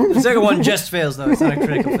 The second one just fails, though. It's not a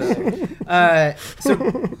critical failure. So,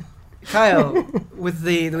 Kyle, with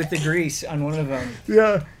the grease on one of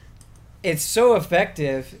them, it's so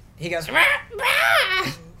effective. He goes, "Rah,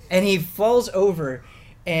 rah," and he falls over,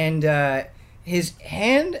 and his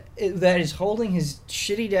hand that is holding his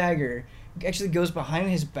shitty dagger actually goes behind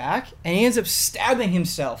his back, and he ends up stabbing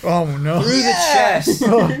himself Oh no. through the chest,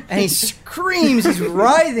 and he screams. He's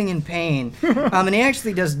writhing in pain, and he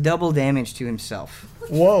actually does double damage to himself.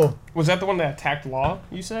 Whoa. Was that the one that attacked Law,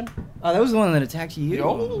 you said? That was the one that attacked you.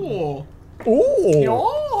 Oh.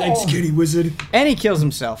 Oh. Thanks, kitty wizard. And he kills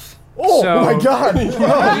himself. Oh So- my god.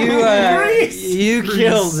 You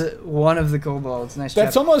killed one of the kobolds. Nice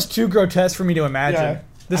That's job. almost too grotesque for me to imagine. Yeah.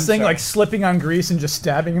 This I'm thing sorry. like slipping on grease and just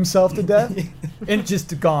stabbing himself to death, and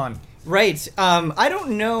just gone. Right. I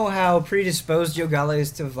don't know how predisposed Yogala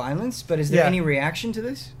is to violence, but is there Yeah. any reaction to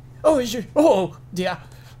this? Oh, is your? Oh, yeah.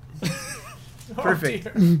 Perfect.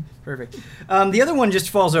 Perfect. The other one just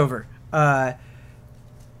falls over,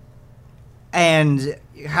 and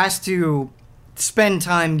has to spend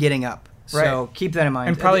time getting up. So Right. keep that in mind.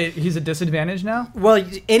 And probably he's at disadvantage now. Well,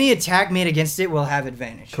 any attack made against it will have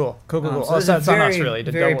advantage. Cool. So Oh, it's so a it's on us very, really.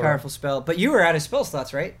 To very double powerful spell. But you were out of spell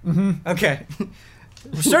slots, right? Mm-hmm. Okay.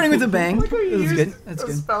 We're starting with a bang. That's good. That's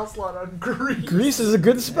good. Spell slot on Grease. Grease is a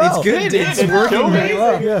good spell. It's good. It's It's working amazing. very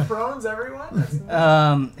well. Yeah. It thrones everyone.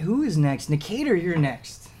 That's Who is next? Nikator, you're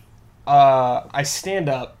next. I stand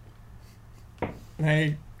up and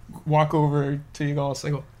I walk over to Yogala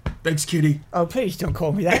and I go, "Thanks, kitty." Oh, please don't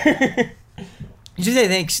call me that. Did you say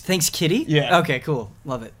thanks, Kitty? Yeah. Okay, cool.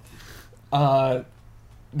 Love it.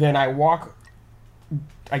 Then I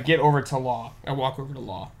get over to Law. I walk over to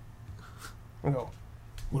Law. I go,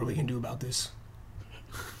 "What are we gonna do about this?"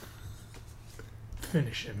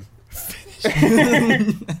 Finish him.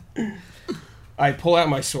 I pull out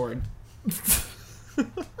my sword.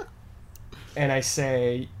 And I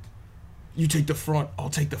say, "You take the front, I'll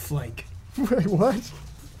take the flank." Wait, what?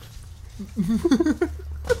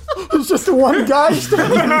 It's just one guy.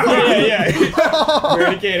 Yeah.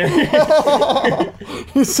 Eradicator.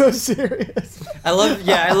 He's so serious. I love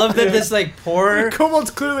that this like poor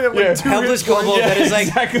Kobolds clearly have like Yeah. 2 helpless hit points. kobold that is like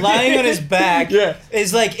exactly. lying on his back Yeah.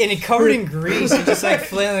 is like covered in grease and just like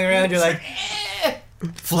flailing around. You're like,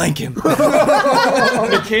 flank him.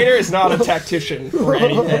 Eradicator is not a tactician or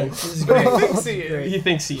anything. This is great. thinks he is. He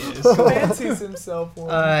thinks he is. Fancies himself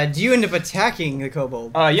one. Do you end up attacking the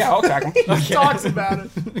kobold? Yeah, I'll attack him. He talks about it.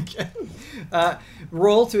 Okay.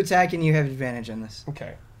 Roll to attack and you have advantage on this.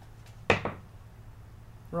 Okay.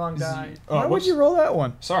 Wrong die. Why would you roll that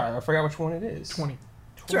one? Sorry, I forgot which one it is. 20.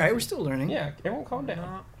 It's alright, we're still learning. Yeah, everyone calm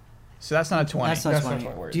down. So that's not a 20. That's not That's 20.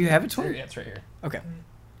 not 20. Do you have a Yeah, 20? it's right here. Okay.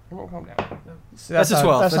 Everyone calm down. So That's a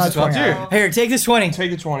 12. That's That's not a 12. 20. Here, take this 20.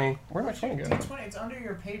 Take the 20. Where'd my 20 go? 20, it's under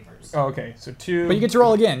your papers. Oh, okay. So 2. But you get to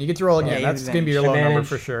roll again. You get to roll again. you That's have going to be your low number advantage.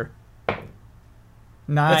 for sure. That's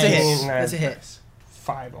Nice. a hit. Nice. That's a hit.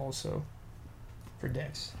 5 also for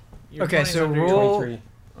Dex. Your Okay, 20's so under your- roll- 23.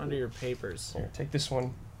 under your papers. Here, take this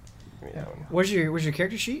one. Give me that one. Where's your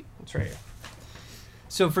character sheet? It's right here.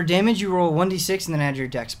 So for damage, you roll 1d6 and then add your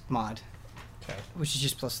dex mod, Okay. which is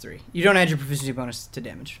just +3. You don't add your proficiency bonus to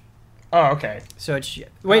damage. Oh, okay. So it's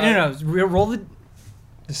wait, no. Roll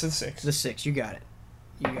This is 6. the 6. You got it.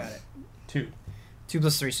 2. 2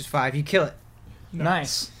 + 3 is 5. You kill it.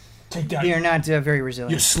 Nice. Take that. You're not very You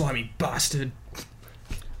resilient. slimy bastard.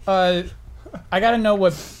 I got to know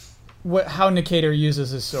how Nikator uses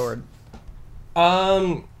his sword.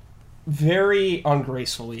 Very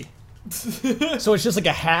ungracefully. So it's just like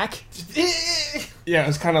a hack? Yeah,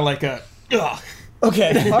 it's kind of like a. Ugh,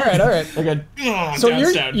 Okay. All right. like a. Ugh, So down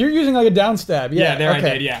stab. you're using like a down stab. Yeah. Yeah, there okay.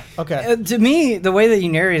 I did. Yeah. Okay. To me, the way that you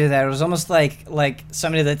narrated that, it was almost like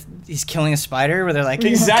somebody that he's killing a spider, where they're like,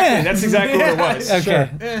 Exactly. That's exactly what it was. Okay.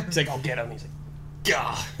 He's like, "I'll get him." He's like,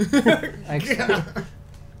 "Gah." Excellent.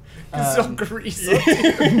 So greasy.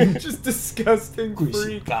 Just disgusting Greasy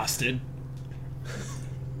freak. bastard.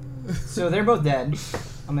 So they're both dead.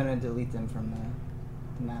 I'm gonna delete them from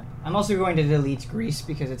the map. I'm also going to delete Grease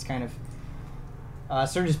because it's kind of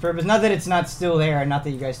served its purpose. Not that it's not still there, not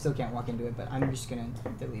that you guys still can't walk into it, but I'm just gonna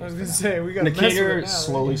delete I was it. gonna for now. say, we got to mess with it Nikator now,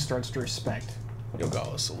 slowly right? starts to respect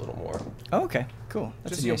Yogalis a little more. Oh, okay, cool.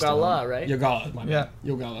 That's Just a nice to know. Yogala, right? Yogala, my Yeah. bad.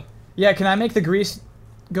 Yogala. Yeah. Can I make the grease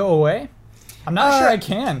go away? I'm not sure I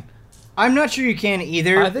can. I'm not sure you can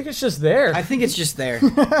either. I think it's just there. I think it's just there.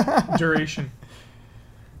 Duration.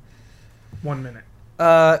 1 minute.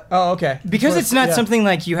 Oh, okay. Because So it's not yeah. something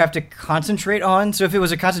like you have to concentrate on. So if it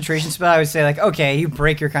was a concentration spell, I would say like, okay, you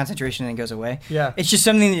break your concentration and it goes away. Yeah. It's just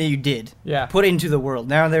something that you did. Yeah. Put into the world.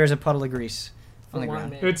 Now there's a puddle of grease on the For 1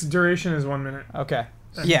 ground. minute. Its duration is 1 minute. Okay.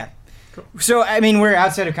 Yeah. Cool. So I mean, we're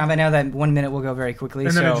outside of combat now. That 1 minute will go very quickly.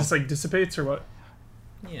 And so then it just like dissipates or what?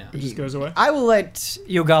 Yeah. It just goes away? I will let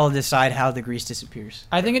Yogala decide how the grease disappears.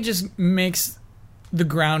 I think it just makes the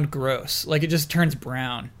ground gross. Like it just turns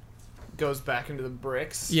brown. Goes back into the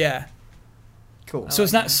bricks. Yeah. Cool. So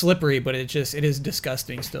it's not slippery, but it is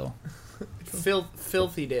disgusting still.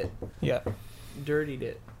 Filthied it. Yeah. Dirtied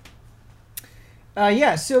it.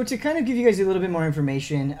 Yeah, so to kind of give you guys a little bit more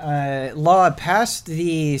information, Law, past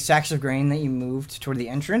the sacks of grain that you moved toward the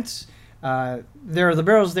entrance, there are the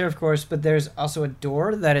barrels there, of course, but there's also a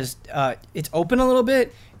door that is, it's open a little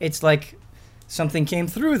bit. It's like something came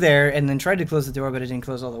through there and then tried to close the door, but it didn't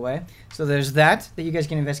close all the way. So there's that you guys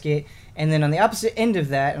can investigate. And then on the opposite end of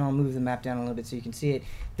that, and I'll move the map down a little bit so you can see it,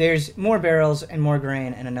 there's more barrels and more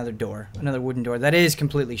grain and another door, another wooden door that is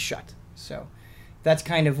completely shut. So that's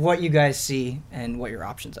kind of what you guys see and what your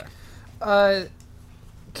options are.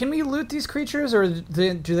 Can we loot these creatures, or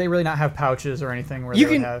do they really not have pouches or anything where You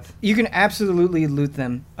they can would have? you can absolutely loot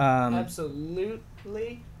them. Absolutely.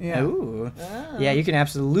 Yeah. Ooh. Ah. Yeah, you can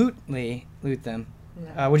absolutely loot them.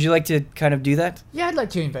 Would you like to kind of do that? Yeah, I'd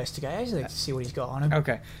like to investigate. I'd like to see what he's got on him.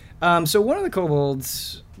 Okay. So one of the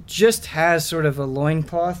kobolds just has sort of a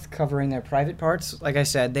loincloth covering their private parts. Like I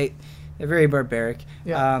said, they're very barbaric.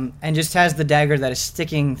 Yeah. And just has the dagger that is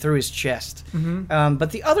sticking through his chest. Mm-hmm.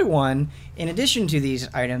 But the other one, in addition to these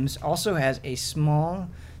items, also has a small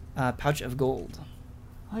pouch of gold.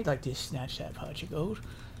 I'd like to snatch that pouch of gold.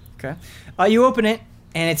 Okay. You open it,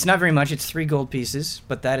 and it's not very much. It's 3 gold pieces,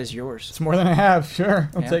 but that is yours. It's more than I have. Sure,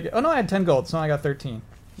 I'll Yeah. take it. Oh no, I had 10 gold, so now I got 13.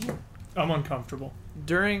 I'm uncomfortable.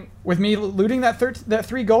 During With me looting that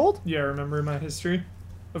 3 gold? Yeah, remember my history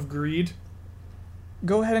of greed?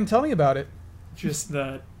 Go ahead and tell me about it. Just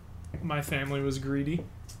that my family was greedy,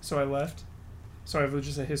 so I left. So I have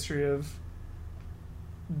just a history of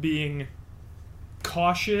being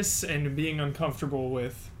cautious and being uncomfortable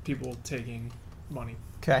with people taking money.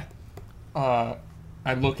 Okay.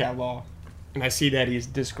 I look at Law, and I see that he's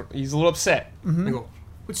a little upset. Mm-hmm. I go,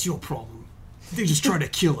 "What's your problem? They just try to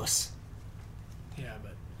kill us." Yeah,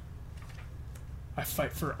 but I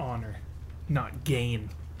fight for honor, not gain.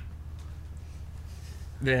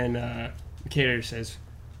 Then Cater says,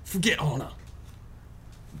 "Forget honor.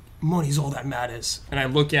 Money's all that matters." And I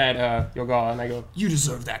look at Yogala and I go, "You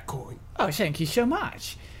deserve that coin." Oh, thank you so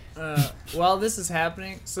much. while this is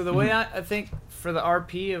happening, so the way I think for the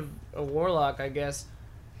RP of a warlock, I guess,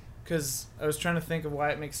 because I was trying to think of why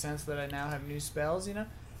it makes sense that I now have new spells, and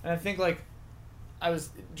I think like I was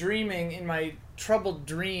dreaming in my troubled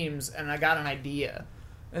dreams, and I got an idea,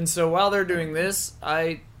 and so while they're doing this,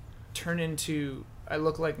 I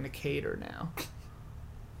look like Nicator now,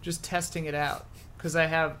 just testing it out, because I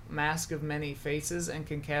have Mask of Many Faces and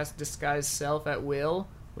can cast Disguise Self at will,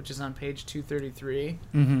 which is on page 233,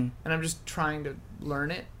 Mm-hmm. and I'm just trying to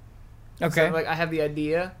learn it. Okay. So, like, I have the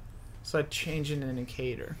idea, so I change into an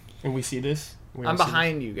Nicator. And we see this. I'm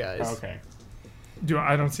behind you guys. Oh, okay.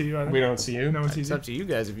 I don't see you either. We don't see you. No one sees It's you. up to you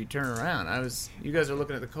guys if you turn around. You guys are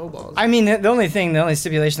looking at the kobolds. I mean, the only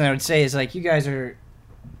stipulation that I would say is, like, you guys are,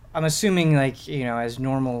 I'm assuming, like, as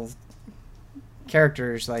normal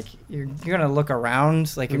characters, like, you're going to look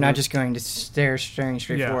around, like, you're not just going to staring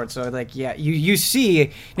straight Yeah. forward. So, like, yeah, you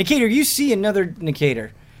see, Nicator, you see another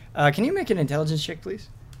Nicator. Can you make an intelligence check, please?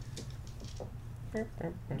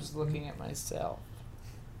 I'm just looking at myself.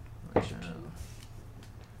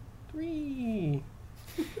 3.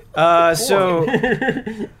 So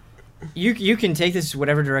you can take this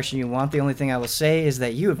whatever direction you want. The only thing I will say is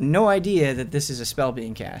that you have no idea that this is a spell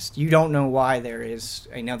being cast. You don't know why there is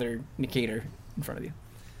another Nicator in front of you.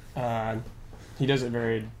 He does it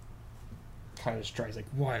very kind of tries like,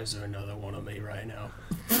 "Why is there another one of me right now?"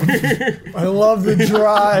 I love the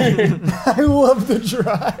dry. I love the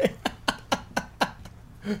dry.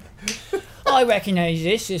 I recognise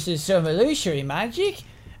this. This is some illusory magic.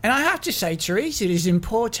 And I have to say, Therese, it is in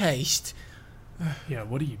poor taste. Yeah,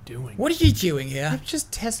 what are you doing? What are you doing here? I'm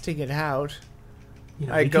just testing it out. You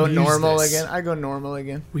know, I we go could use normal this. again. I go normal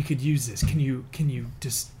again. We could use this. Can you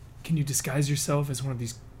disguise yourself as one of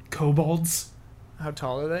these kobolds? How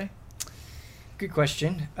tall are they? Good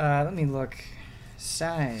question. Let me look.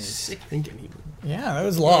 Size. Sick thinking, even. Yeah, that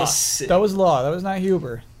was Law. sick. That was Law. That was not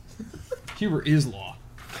Huber. Huber is Law.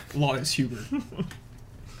 Law is Huber.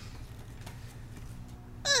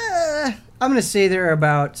 I'm gonna say they're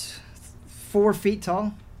about 4 feet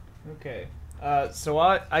tall. Okay. So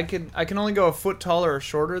I can only go a foot taller or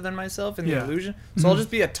shorter than myself in the Yeah. illusion. So I'll just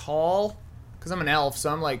be a tall, because I'm an elf,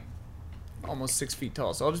 so I'm like almost 6 feet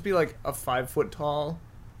tall. So I'll just be like a 5 foot tall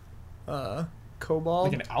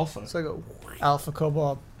kobold. Like an alpha. So I go. Alpha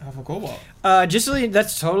Cobalt. Alpha Cobalt. Just so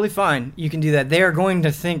that's totally fine. You can do that. They are going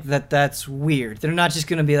to think that that's weird. They're not just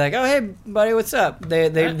gonna be like, "Oh, hey, buddy, what's up?"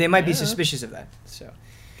 They might be suspicious of that.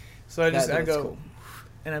 So I just I that's go cool.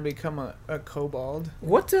 and I become a kobold.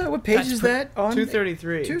 What page is that on?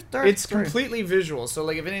 233. 233. It's completely visual. So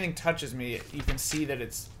like if anything touches me, you can see that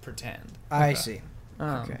it's pretend. I see.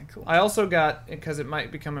 Um, Okay, cool. I also got, because it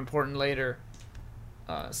might become important later,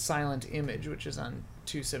 Silent Image, which is on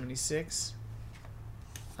 276.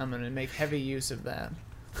 I'm going to make heavy use of that.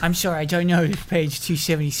 I'm sorry, I don't know page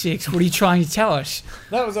 276. What are you trying to tell us?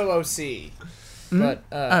 That was OOC. But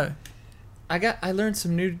I learned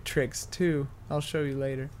some new tricks too. I'll show you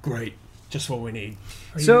later. Great. Just what we need.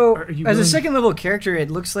 So, are you as a willing- second level character, it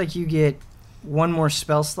looks like you get one more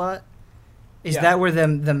spell slot. Is Yeah. that where the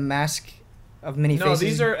mask of many No, faces?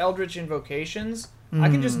 these are Eldritch Invocations. I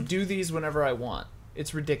can Hmm. just do these whenever I want.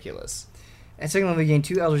 It's ridiculous. At second level, you gain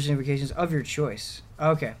 2 Eldritch Invocations of your choice.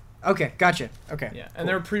 Okay. Okay, gotcha. Okay. Yeah, and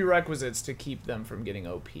they're prerequisites to keep them from getting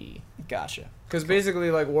OP. Gotcha. Because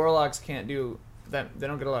basically, like, warlocks can't do that. They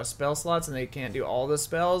don't get a lot of spell slots, and they can't do all the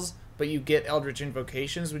spells. But you get Eldritch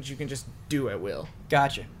Invocations, which you can just do at will.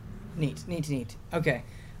 Gotcha. Neat. Okay.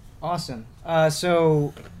 Awesome.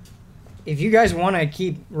 So, if you guys want to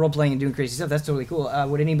keep role-playing and doing crazy stuff, that's totally cool.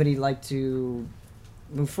 Would anybody like to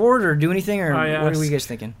move forward or do anything, or I what are you ask- guys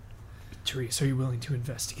thinking? Therese, are you willing to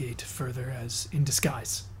investigate further as in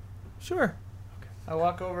disguise? Sure. I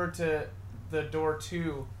walk over to the door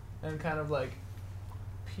 2 and kind of like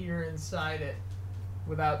peer inside it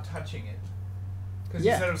without touching it. Because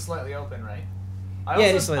Yeah. you said it was slightly open, right? Yeah,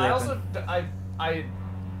 it is slightly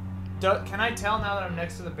Can I tell now that I'm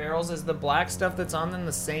next to the barrels, is the black stuff that's on them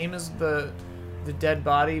the same as the dead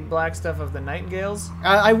body black stuff of the nightingales?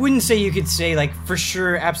 I wouldn't say you could say, like, for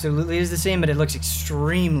sure, absolutely is the same, but it looks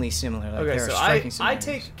extremely similar. Like, Okay, there are so striking I similarities.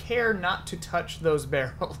 take care not to touch those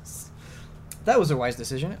barrels. That was a wise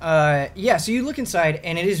decision. Yeah, so you look inside,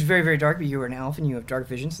 and it is very, very dark, but you are an elf, and you have dark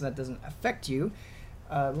vision, so that doesn't affect you.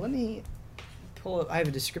 Let me pull up. I have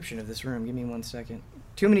a description of this room. Give me 1 second.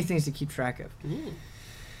 Too many things to keep track of.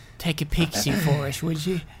 Take a peek-see for us, would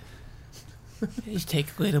you? Just take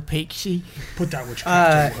a little peek-see. Put that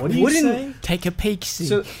witchcraft What do you say? Take a peek-see.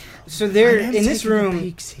 So there, in this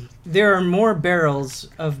room, there are more barrels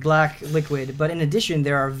of black liquid, but in addition,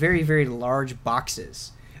 there are very, very large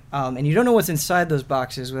boxes. And you don't know what's inside those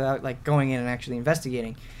boxes without, like, going in and actually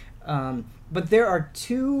investigating. But there are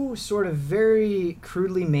 2 sort of very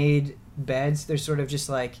crudely made beds. They're sort of just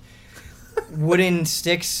like wooden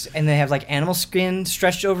sticks, and they have like animal skin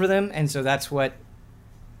stretched over them, and so that's what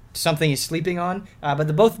something is sleeping on.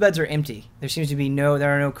 But both beds are empty. There seems to be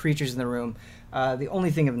there are no creatures in the room. The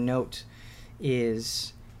only thing of note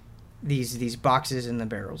is these boxes and the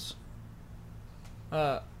barrels.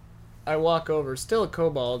 I walk over, still a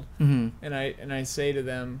kobold, Mm-hmm. and I say to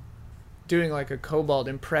them, doing like a kobold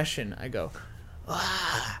impression, I go,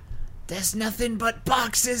 There's nothing but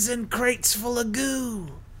boxes and crates full of goo.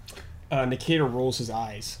 Nikita rolls his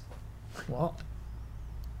eyes. Well,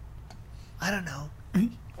 I don't know.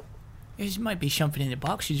 There might be something in the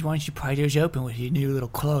boxes. Why don't you pry those open with your new little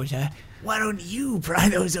claws, huh? Why don't you pry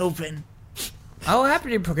those open? I'll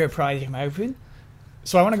happy to pry them open.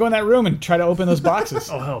 So I want to go in that room and try to open those boxes.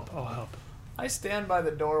 I'll help. I stand by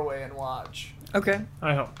the doorway and watch. Okay.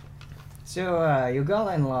 I help. So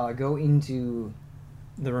Yogala and Law go into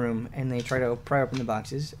the room and they try to pry open the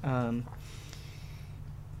boxes.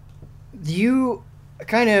 You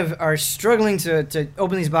kind of are struggling to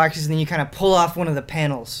open these boxes, and then you kind of pull off one of the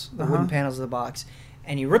panels, the wooden panels of the box,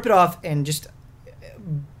 and you rip it off, and just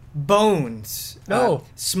bones. No.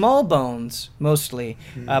 Small bones, mostly,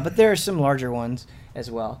 but there are some larger ones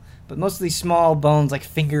as well. But mostly small bones, like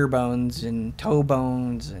finger bones and toe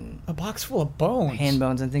bones and A box full of bones. hand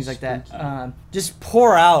bones and things like that. Just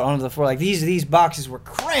pour out onto the floor. Like these boxes were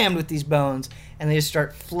crammed with these bones, and they just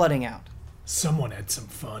start flooding out. Someone had some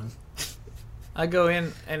fun. I go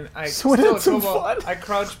in and I Someone still had a some kobold, fun. I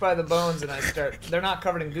crouch by the bones and I start. They're not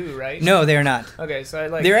covered in goo, right? No, they're not. Okay, so I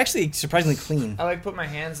like They're actually surprisingly clean. I like put my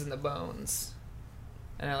hands in the bones,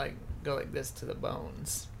 and I like go like this to the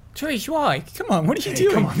bones. Trace, why? Come on, what are you Hey,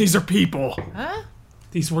 doing? come on, these are people. Huh?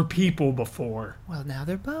 These were people before. Well, now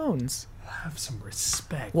they're bones. Have some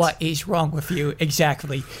respect. What is wrong with you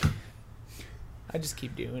exactly? I just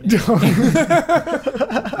keep doing it.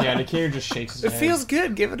 Yeah, Nikita just shakes his It head. feels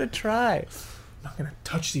good. Give it a try. I'm not gonna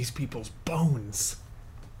touch these people's bones.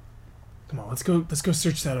 Come on, let's go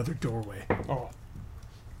search that other doorway. Oh,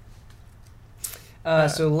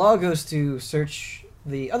 So Law goes to search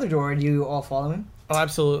the other door, and you all follow him. Oh,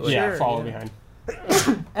 absolutely. yeah, Sure, follow yeah.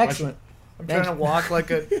 behind. Excellent. I'm Thank trying to walk like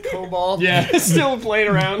a kobold. Yeah, still playing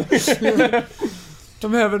around.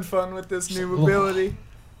 I'm having fun with this new ability.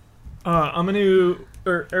 I'm gonna.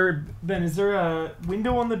 Or Ben, is there a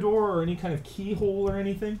window on the door or any kind of keyhole or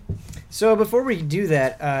anything? So before we do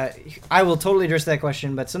that, I will totally address that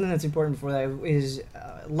question, but something that's important before that is,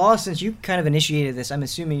 Law, since you kind of initiated this, I'm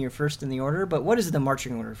assuming you're first in the order, but what is the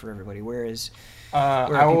marching order for everybody? Where is...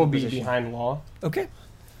 I will people be positioned? behind Law. Okay.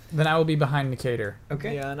 Then I will be behind Nicator.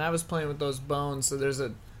 Okay. Yeah, and I was playing with those bones, so there's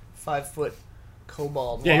a 5-foot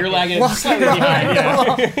kobold. Yeah, you're walking- lagging slightly behind.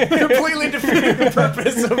 Yeah. Completely defeating the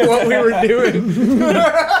purpose of what we were doing.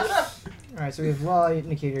 All right, so we have Law,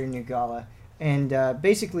 Nicator, and Nugala. And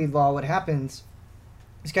basically, Law, what happens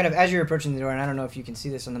is kind of as you're approaching the door, and I don't know if you can see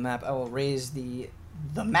this on the map, I will raise the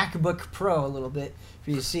MacBook Pro a little bit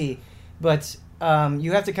for you to see. But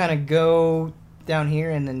you have to kind of go down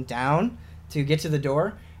here and then down to get to the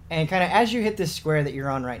door. And kind of as you hit this square that you're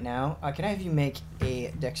on right now, can I have you make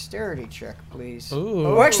a dexterity check, please? Ooh.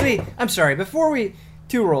 Oh, actually, I'm sorry.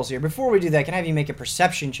 Two rolls here. Before we do that, can I have you make a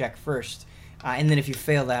perception check first? And then if you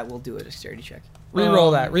fail that, we'll do a dexterity check.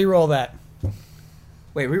 Reroll that. Reroll that.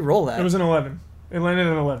 Wait, re-roll that. It was an 11. It landed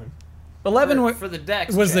at 11. 11 for the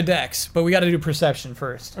dex. was the check. dex, but we got to do perception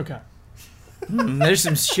first. Okay. There's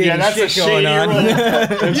some shady that's a shit going shady on. roll.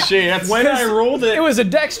 That's shady. That's When I rolled it, It was a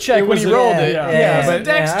dex check when was he a- rolled yeah, it. yeah. Yeah, But but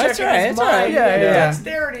Dex that's check all right, in his that's all right. mind. Yeah, yeah.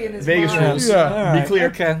 Dexterity in his Vegas mind. rules. Yeah. All right, Be clear.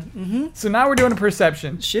 Okay. Mm-hmm. so now we're doing a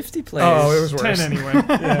perception. Shifty players. Oh, it was worse. 10 anyway.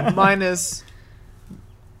 Yeah. Minus.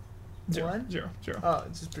 Zero. One? Zero. Oh,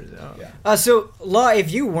 it's just pretty. Oh. Yeah. So, Law,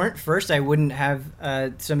 if you weren't first, I wouldn't have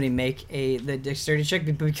somebody make the dexterity check.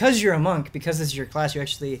 But because you're a monk, because this is your class, you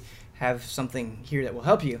actually have something here that will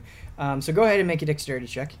help you. So go ahead and make a dexterity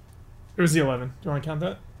check. It was the 11. Do you want to count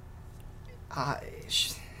that?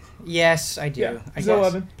 Yes, I do. Yeah. I It's guess.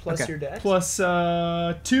 11. Plus Okay. your dex. Plus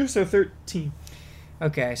 2, so 13.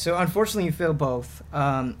 Okay, so unfortunately you fail both.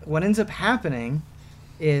 What ends up happening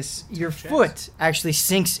is your Chance. foot actually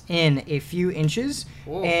sinks in a few inches,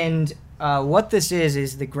 Whoa. and what this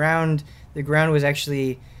is the ground. The ground was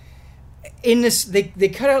actually in this. They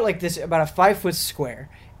cut out like this about a 5-foot square,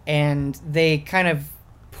 and they kind of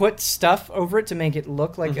put stuff over it to make it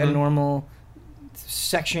look like a normal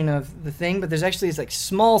section of the thing. But there's actually these like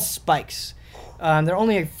small spikes. They're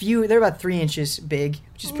only a few. They're about 3 inches big,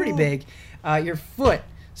 which is pretty big. Your foot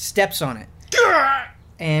steps on it,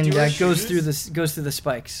 and Do you wear goes shoes? through the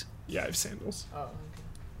spikes. Yeah, I have sandals. Oh,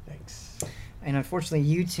 Thanks. And unfortunately,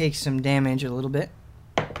 you take some damage a little bit.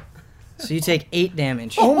 So you take 8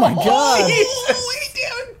 damage. Oh my god!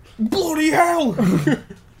 Bloody hell!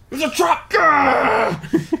 There's a trap!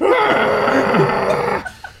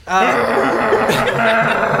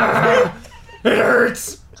 It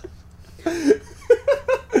hurts!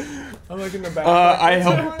 I'm like in the back. I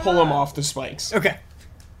help pull him off the spikes. Okay.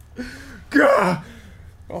 Gah!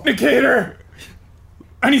 Nicator!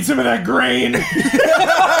 I need some of that grain!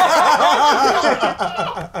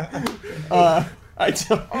 I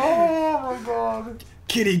tell. Oh my god!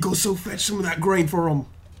 Kitty, go so fetch some of that grain for him.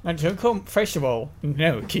 Now, don't call me, first of all,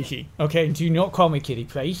 no, Kitty. Okay, do not call me Kitty,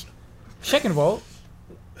 please. Second of all,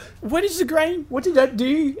 what is the grain? What did that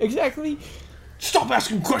do exactly? Stop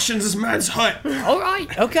asking questions. This man's hut. All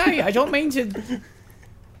right, okay, I don't mean to.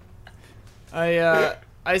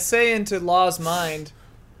 I say into Law's mind,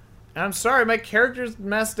 and I'm sorry, my character's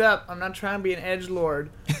messed up. I'm not trying to be an edgelord,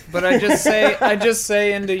 but I just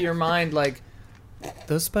say into your mind like,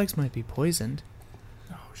 those spikes might be poisoned.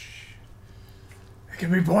 Oh, shit. It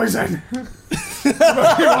can be poison!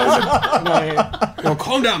 No,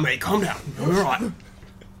 calm down, mate. Calm down. You're all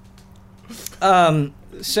right.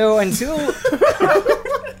 So until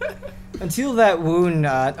that wound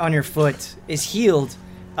on your foot is healed,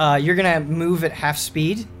 you're gonna move at half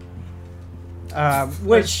speed,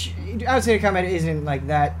 which outside of combat isn't like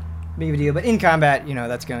that big of a deal. But in combat,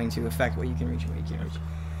 that's going to affect what you can reach and what you can't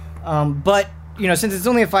reach. But since it's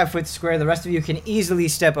only a 5-foot square, the rest of you can easily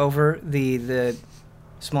step over the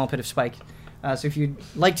small pit of spike. So if you'd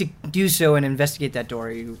like to do so and investigate that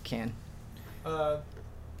door, you can.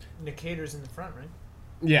 Nicator's in the front, right?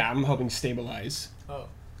 Yeah, I'm helping stabilize. Oh,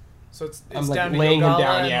 so it's I'm like down to laying him Yogala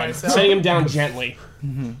down. and Yeah, myself? setting him down gently.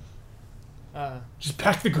 Just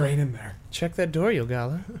pack the grain in there. Check that door,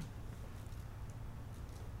 Yogala.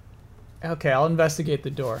 Okay, I'll investigate the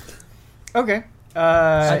door. Okay.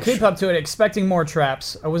 I creep up to it, expecting more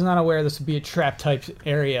traps. I was not aware this would be a trap type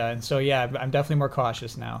area, and so yeah, I'm definitely more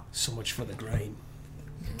cautious now. So much for the grain.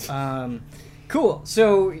 Cool.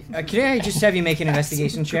 So, can I just have you make an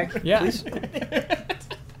investigation check? Yeah. Please?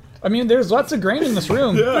 I mean, there's lots of grain in this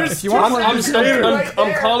room. If you want I'm, more,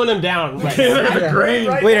 I'm calming him down. Right now. The grain!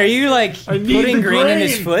 Wait, are you like need putting the grain in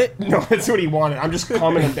his grain. foot? No, that's what he wanted. I'm just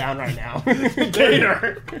calming him down right now.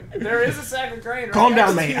 Gator! There is a sack of grain. Right Calm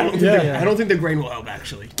down, next mate. to I you. don't think I don't think the grain will help.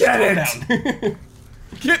 Actually, Get Calm it. down.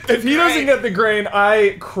 If he doesn't get the grain,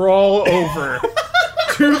 I crawl over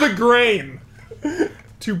to the grain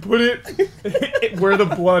to put it where the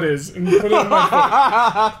blood is and put it in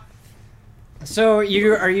my So are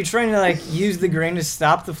you trying to like use the grain to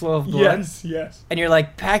stop the flow of foot. blood? Yes. And you're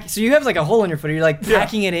like so you have like a hole in your foot. Are you like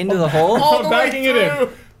packing it into the hole? I'm backing it in.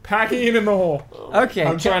 Packing it in the hole. Okay.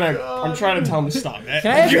 I'm trying to tell him to stop. Can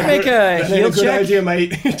I have you make a heal Good check? idea,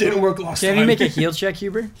 mate. It didn't work last Can time. you make a heal check,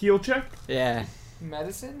 Huber? Heal check? Yeah.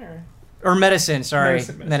 Medicine or? Or medicine, sorry.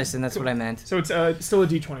 Medicine. Medicine, that's Cool. what I meant. So it's still a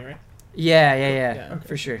D20, right? Yeah, Yeah,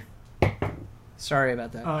 for sure. Sorry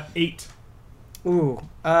about that. 8. Ooh.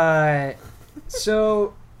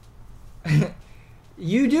 So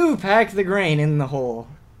you do pack the grain in the hole.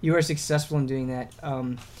 You are successful in doing that.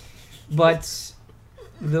 But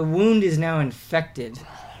the wound is now infected.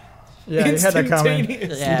 Yeah, you had that coming. You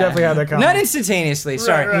Instantaneous. definitely had that coming. Not instantaneously.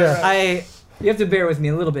 Sorry. right. You have to bear with me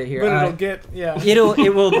a little bit here. But it'll get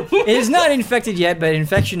It is not infected yet, but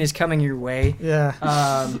infection is coming your way.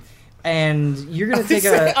 Yeah. And you're gonna take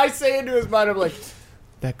a. I say into his mind, I'm like,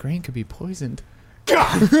 that grain could be poisoned.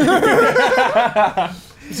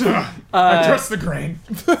 I trust the grain.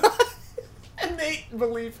 Innate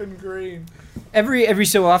belief in grain. Every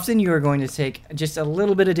so often, you are going to take just a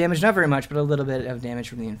little bit of damage, not very much, but a little bit of damage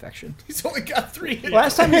from the infection. He's only got 3 hits.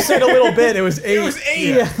 Last time you said a little bit, it was 8. It was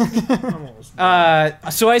 8. Yeah.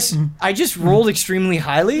 So I just rolled extremely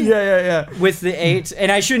highly. Yeah. With the 8, and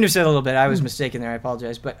I shouldn't have said a little bit. I was mistaken there. I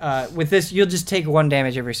apologize. But with this, you'll just take 1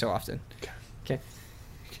 damage every so often. Okay.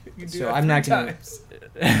 You do So that I'm not 3 gonna.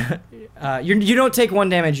 times. You don't take 1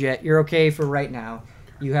 damage yet. You're okay for right now.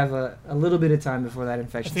 You have a little bit of time before that I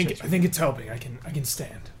infection. think it's helping. I can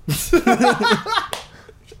stand.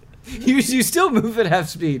 You still move at half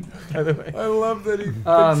speed, by the way. I love that he thinks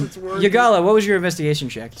it's working. Yagala, what was your investigation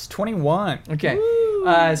check? It's 21. Okay.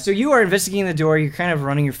 So you are investigating the door. You're kind of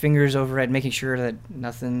running your fingers over it, making sure that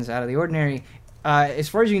nothing's out of the ordinary. As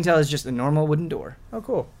far as you can tell, it's just a normal wooden door. Oh,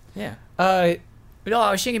 cool. Yeah. No,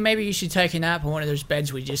 I was thinking maybe you should take a nap on one of those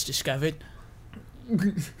beds we just discovered.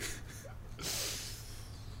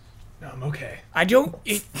 No, I'm okay.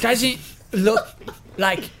 It doesn't look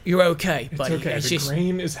like you're okay, It's buddy. okay. It's The just,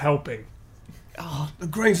 grain is helping. The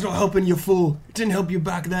grain's not helping you, fool. It didn't help you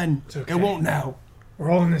back then. It's okay. It won't now. We're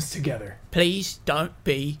all in this together. please don't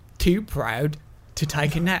be too proud to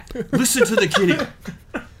take a nap. Listen to the kitty.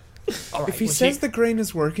 All right, If he well, says the grain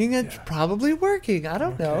is working, it's probably working. I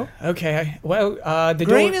don't know. okay, well, the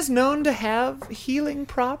Grain door. is known to have healing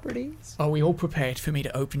properties. Are we all prepared for me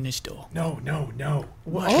to open this door? No.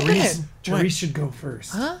 Open it. Therese should go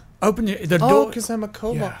first. Huh? Open the Oh, door. because I'm a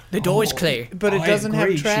kobold. Yeah. The door is clear. But it I doesn't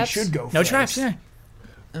agree. have traps. She should go No first. traps. Yeah.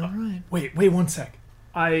 All right. Wait 1 sec.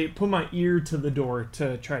 I put my ear to the door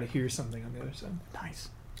to try to hear something on the other side. Nice.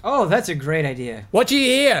 Oh, that's a great idea. What do you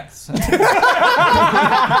hear?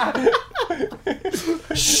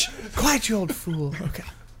 Shh. Quiet, you old fool. Okay.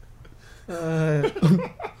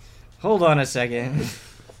 Hold on a second.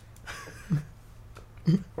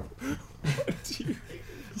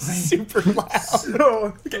 Super loud.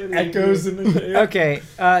 So it echoes in the air. Okay.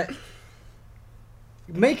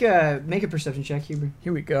 Make a perception check, Huber.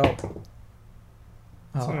 Here we go. It's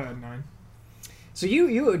Oh. 9. So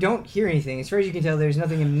you don't hear anything. As far as you can tell, there's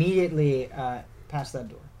nothing immediately past that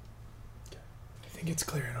door. I think it's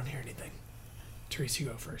clear. I don't hear anything. Therese, you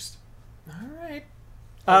go first. All right.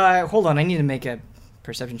 Hold on. I need to make a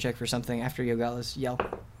perception check for something after Yogala's yell.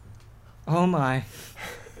 Oh my.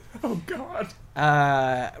 Oh God.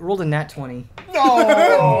 Rolled a nat 20.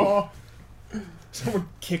 No. Someone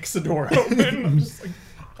kicks the door open. I'm just like,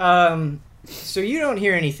 So you don't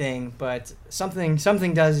hear anything, but something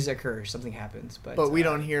does occur. Something happens, but We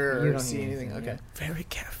don't hear you or don't see hear anything. anything, Okay. Very So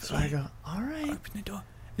careful. I go, all right. Open the door.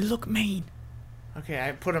 Look mean. Okay,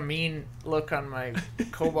 I put a mean look on my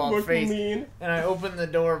cobalt look face, mean. and I open the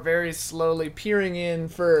door very slowly, peering in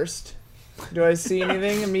first. Do I see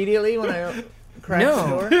anything immediately when I crack No. the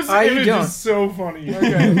door? This you image don't. is so funny.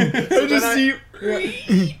 Okay. I just then see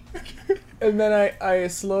you. And then I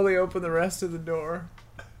slowly open the rest of the door,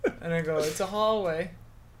 and I go, it's a hallway.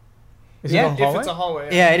 Is Yeah, it a hallway? If it's a hallway.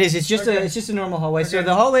 yeah, it is. It's just Okay. a normal hallway. So Okay.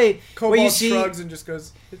 the hallway. Cobalt you see- shrugs and just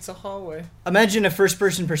goes, it's a hallway. Imagine a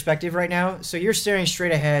first-person perspective right now. So you're staring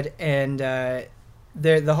straight ahead, and the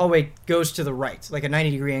hallway goes to the right, like a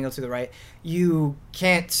 90-degree angle to the right. You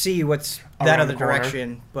can't see what's that Around other the corner.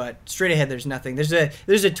 direction, but straight ahead, there's nothing. There's a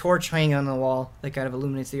torch hanging on the wall that kind of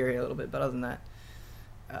illuminates the area a little bit, but other than that,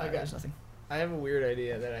 I got there's nothing. I have a weird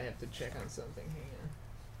idea that I have to check on something.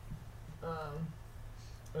 Hang on.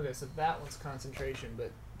 Okay, so that one's concentration, but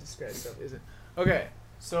disguise stuff isn't. Okay,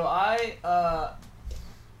 so I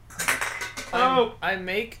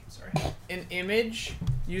make an image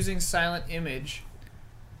using silent image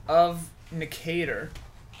of Nicator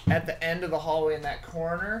at the end of the hallway in that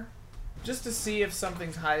corner, just to see if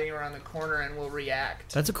something's hiding around the corner and will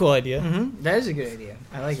react. That's a cool idea. Mm-hmm. That is a good idea.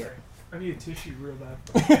 I like it. I need a tissue real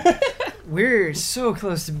bad. We're so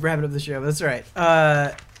close to wrapping up the show, but that's all right.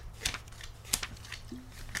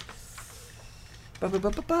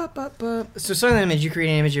 So silent image, you create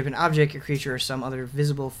an image of an object, a creature, or some other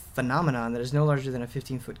visible phenomenon that is no larger than a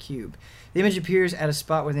 15-foot cube. The image appears at a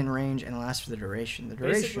spot within range and lasts for the duration. The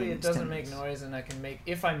duration Basically, it is doesn't 10 make minutes. noise, and I can make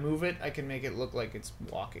if I move it, I can make it look like it's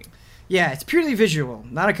walking. Yeah, it's purely visual,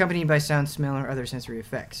 not accompanied by sound, smell, or other sensory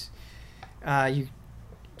effects. You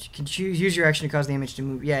can use your action to cause the image to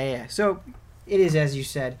move. Yeah. So it is as you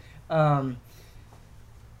said.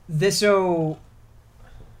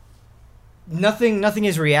 Nothing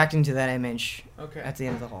is reacting to that image Okay. at the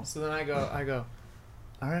end of the hall. So then I go.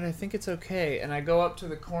 All right, I think it's okay, and I go up to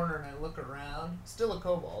the corner and I look around. Still a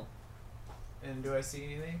kobold. And do I see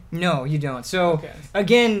anything? No, you don't. So Okay.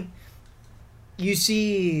 again, you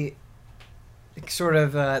see sort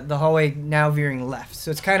of the hallway now veering left.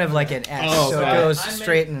 So it's kind of like an S. Oh, so okay. it goes I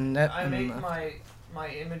straight and that. I make my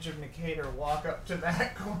image of Nicator walk up to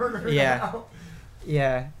that corner. Yeah. Now.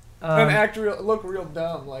 Yeah. And look real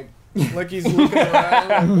dumb, like he's looking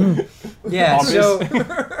around. Yeah. Obvious.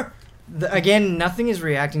 So again, nothing is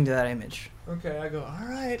reacting to that image. Okay, I go, all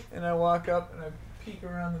right, and I walk up and I peek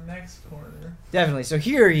around the next corner. Definitely. So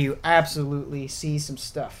here you absolutely see some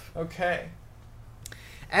stuff. Okay.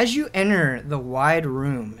 As you enter the wide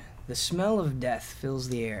room, the smell of death fills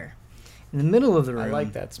the air. In the middle of the room, I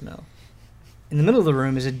like that smell. In the middle of the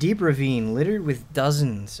room is a deep ravine littered with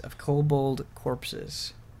dozens of kobold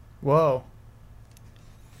corpses. Whoa.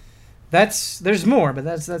 There's more, but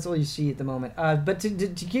that's all you see at the moment. But to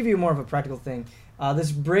give you more of a practical thing,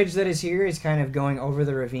 this bridge that is here is kind of going over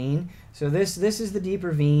the ravine. So this is the deep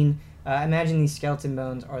ravine. Imagine these skeleton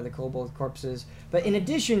bones are the kobold corpses. But in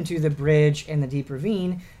addition to the bridge and the deep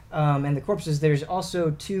ravine and the corpses, there's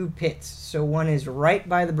also two pits. So one is right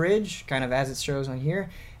by the bridge, kind of as it shows on here,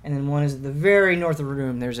 and then one is at the very north of the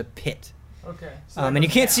room. There's a pit. Okay. So And you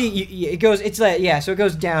can't see. It goes. It's like so it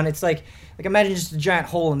goes down. It's like imagine just a giant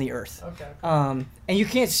hole in the earth. Okay. And you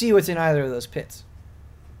can't see what's in either of those pits.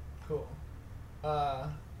 Cool. I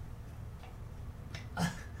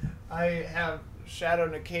have Shadow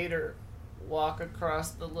Nicator walk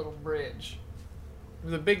across the little bridge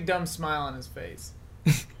with a big dumb smile on his face,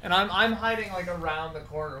 and I'm hiding like around the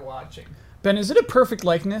corner watching. Ben, is it a perfect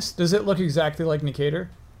likeness? Does it look exactly like Nicator?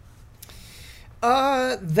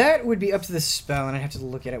 That would be up to the spell, and I have to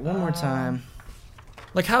look at it one more time.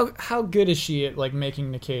 Like how good is she at like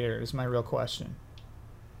making Nicator? Is my real question.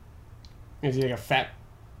 Is he like a fat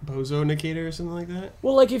bozo Nicator or something like that?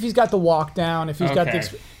 Well, like if he's got the walk down, if he's got Okay.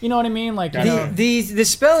 the, you know what I mean? Like Gotcha. The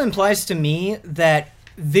spell implies to me that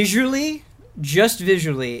visually, just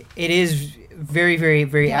visually, it is very, very,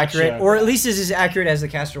 very Gotcha. accurate, or at least is as accurate as the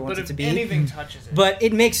caster wants But it if to be. anything touches it, But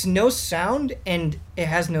it makes no sound and it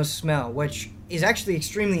has no smell, which is actually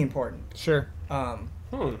extremely important. sure.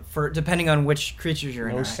 For depending on which creatures you're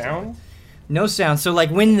No interacting sound? with. No sound. So like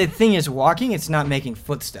when the thing is walking, it's not making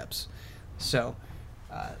footsteps. So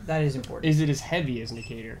that is important. Is it as heavy as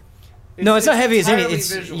Nicator? No, it's not heavy as any. entirely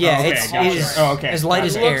It's visual. yeah, Okay, it's gotcha. it is Oh, okay. as light It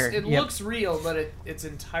as looks, air. It Yep. looks real, but it's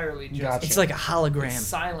entirely just Gotcha. It's like a it's hologram.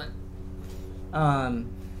 silent.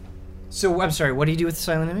 So I'm sorry. What do you do with the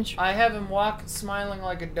silent image? I have him walk smiling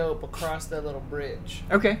like a dope across that little bridge.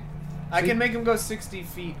 Okay. I So can make him go 60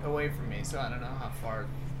 feet away from me, so I don't know how far.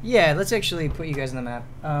 Yeah, let's actually put you guys on the map.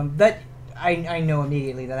 That I know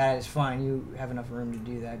immediately that is fine. You have enough room to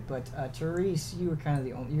do that. But Therese, you were kind of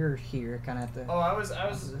the only. You're here, kind of at the. Oh, I was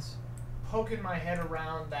this. poking my head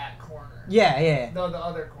around that corner. Yeah. No, the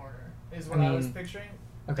other corner is what I I was mean, picturing.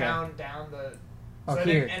 Okay. Down the. Oh, So I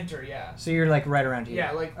here. didn't enter, yeah. So you're like right around here.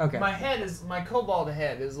 Yeah, like Okay. my kobold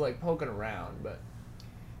head is like poking around, but.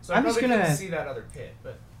 So I'm I just probably gonna- couldn't see that other pit,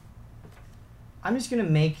 but. I'm just gonna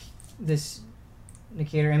make this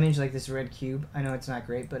Nicator image like this red cube. I know it's not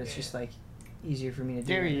great, but it's Yeah. just like easier for me to do.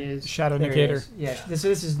 There it. he is. Shadow There he Nicator. is. Yeah. So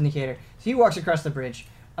this is Nicator. So he walks across the bridge,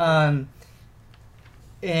 and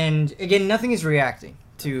again, nothing is reacting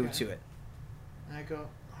to Okay. it. And I go,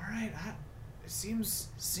 all right, it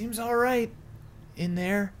seems all right in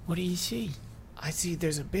there. What do you see? I see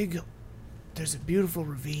there's a beautiful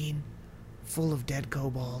ravine full of dead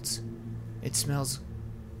kobolds. It smells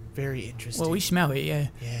very interesting. Well, we smell it, yeah.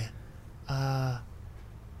 Yeah.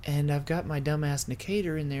 And I've got my dumbass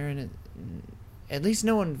Nicator in there, and at least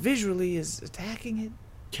no one visually is attacking it.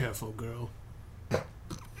 Careful, girl.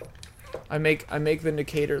 I make the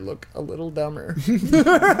Nicator look a little dumber.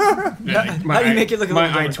 Yeah, How do you make it look a my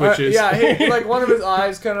little eye dumber? twitches. like one of his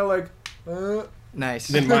eyes kind of like. Nice.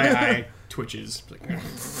 Then my eye twitches. Like,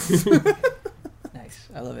 Nice.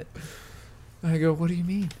 I love it. I go, what do you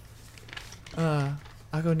mean? I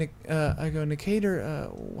go,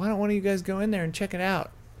 Nicator, why don't one of you guys go in there and check it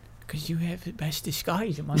out? Because you have the best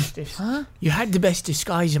disguise amongst us. Huh? You had the best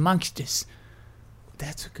disguise amongst us.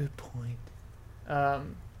 That's a good point. I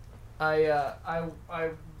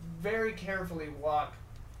very carefully walk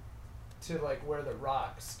to like where the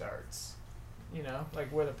rock starts. You know, like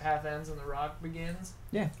where the path ends and the rock begins.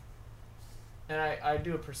 Yeah. And I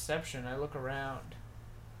do a perception. I look around,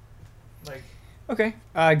 like Okay.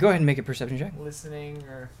 Go ahead and make a perception check. listening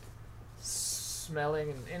or smelling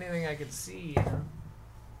and anything I could see. You know.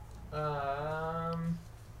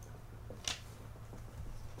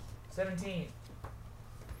 17.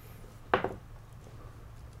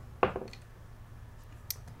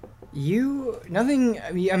 Nothing.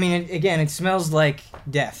 I mean, again, it smells like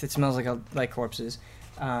death. It smells like corpses,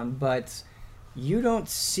 but you don't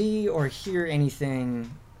see or hear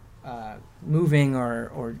anything moving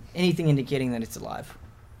or anything indicating that it's alive.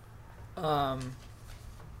 I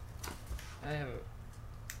have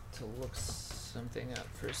to look something up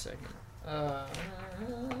for a second.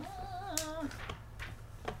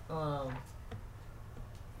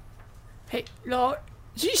 Hey, Lord,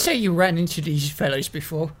 did you say you ran into these fellows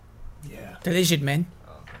before? Yeah. The lizard men?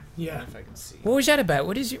 Yeah. If I can see. What was that about?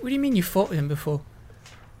 What do you mean you fought with them before?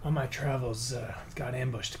 On my travels, got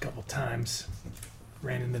ambushed a couple times.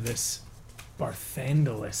 Ran into this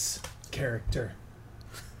Barthandelus character.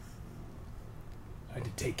 I had to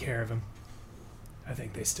take care of him. I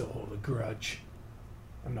think they still hold a grudge.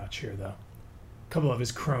 I'm not sure, though. A couple of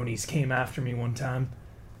his cronies came after me one time.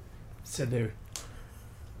 Said they were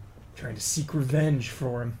trying to seek revenge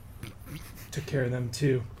for him. Took care of them,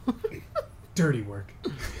 too. Dirty work.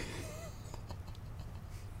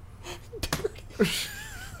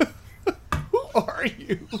 Who are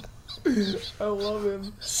you? I love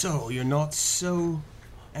him. So, you're not so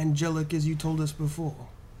angelic as you told us before.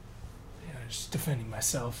 Yeah, just defending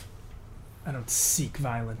myself. I don't seek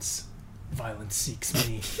violence. Violence seeks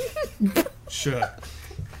me. Sure.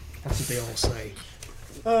 That's what they all say.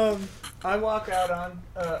 I walk out on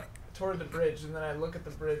toward the bridge, and then I look at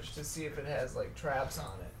the bridge to see if it has like traps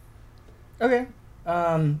on it. Okay.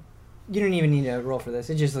 You don't even need to roll for this.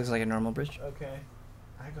 It just looks like a normal bridge. Okay.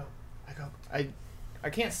 I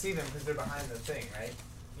can't see them because they're behind the thing, right?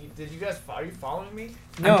 Did you guys? Are you following me?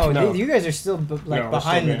 No, No. You guys are still No, we're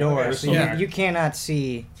behind still the door, there. so We're still you there. cannot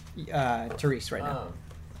see Therese right now.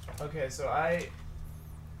 Okay, so I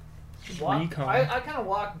walk. Recon. I kind of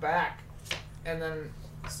walk back, and then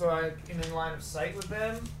so I am in line of sight with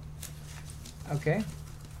them, Okay.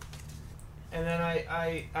 and then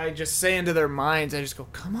I just say into their minds. I just go,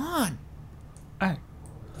 "Come on."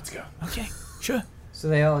 Let's go. Okay, sure.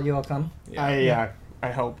 So you all come. I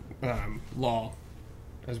help Law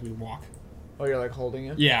as we walk. Oh, you're like holding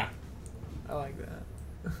it. Yeah. I like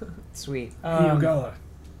that. Sweet. Hey, Ogala,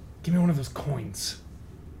 give me one of those coins.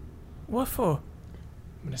 What for?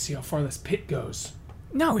 I'm gonna see how far this pit goes.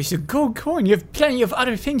 No, it's a gold coin. You have plenty of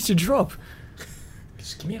other things to drop.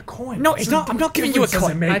 Just give me a coin. No, it's not. I'm not giving you a Difference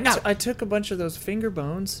does it coin. make? No. I took a bunch of those finger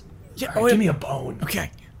bones. Yeah, All right, give me a bone.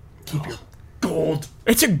 Okay. Keep your gold.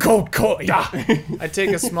 It's a gold coin. I take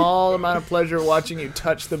a small amount of pleasure watching you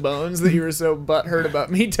touch the bones that you were so butthurt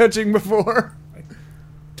about me touching before.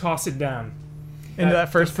 Toss it down. Into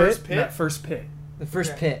that first pit? First pit? That first pit. The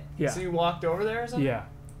first Okay. pit. Yeah. So you walked over there or something? Yeah.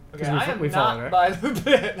 Okay, 'Cause we I fo- am we followed, not right? by the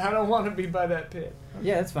pit. I don't want to be by that pit.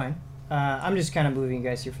 Yeah, that's fine. I'm just kind of moving you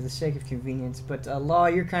guys here for the sake of convenience. But Law,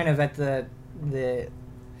 you're kind of at the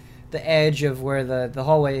edge of where the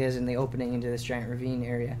hallway is and the opening into this giant ravine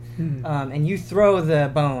area. And you throw the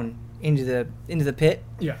bone into the pit.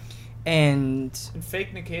 Yeah. And And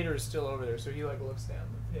fake Nicator is still over there, so he like looks down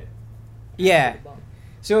the pit. yeah. The bump.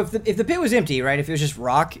 So if the pit was empty, right? If it was just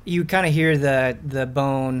rock, you kind of hear the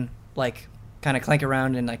bone like kind of clank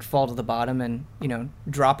around and like fall to the bottom and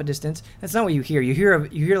drop a distance. That's not what you hear. You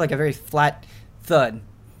hear like a very flat thud.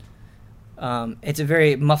 It's a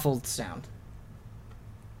very muffled sound.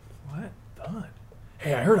 What? Thud?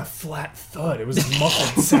 Hey, I heard a flat thud. It was a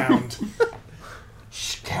muffled sound.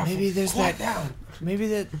 Maybe there's that. Maybe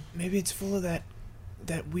it's full of that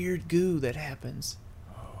weird goo that happens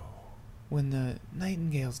when the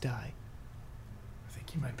nightingales die. I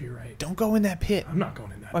think you might be right. Don't go in that pit. I'm not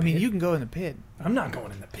going in that I mean, pit. you can go in the pit. I'm not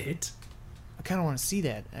going in the pit. I kind of want to see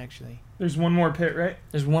that actually. There's one more pit, right?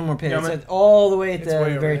 There's one more pit. Yeah, It's I'm at all the way at It's the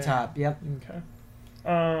way over very there. top. Yep. Okay.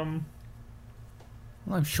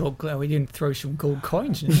 Well, I'm sure glad we didn't throw some gold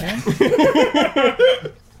coins in there.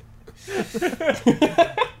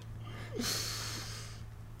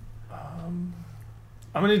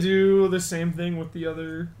 I'm gonna do the same thing with the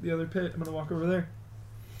other pit. I'm gonna walk over there.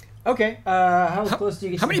 Okay. How close do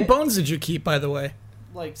you get? How to many the pit? bones did you keep, by the way?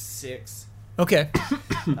 Like 6. Okay.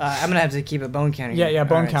 I'm gonna have to keep a bone counter. Yeah, yeah,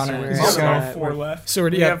 bone Alright, counter. so we're He's at, got 4 we're- left. So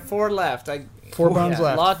We yeah. have 4 left. 4 bones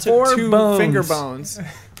left. Law took 4 2 bones. finger bones.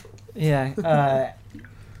 Yeah.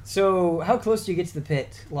 So how close do you get to the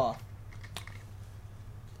pit, Law?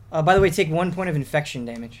 By the way, take 1 point of infection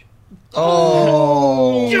damage.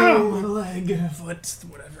 Oh, my leg, foot,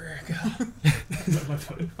 whatever. My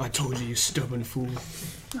foot. I told you, you stubborn fool.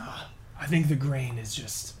 I think the grain is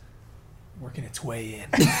just working its way in.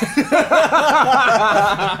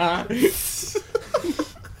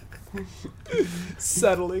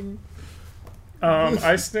 Settling.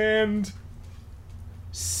 I stand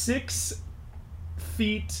 6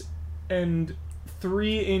 feet and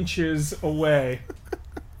 3 inches away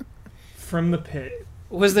from the pit.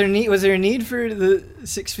 Was there a need for the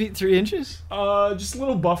 6 feet 3 inches? Just a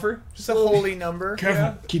little buffer. Just a holy number.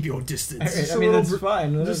 Careful. Keep your distance. Just I a mean, little that's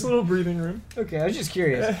fine. Just a little breathing room. Okay, I was just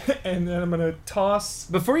curious. And then I'm gonna toss.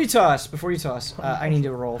 Before you toss, I need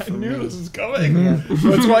to roll I for knew me. this was coming. Yeah.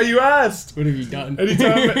 That's why you asked. What have you done?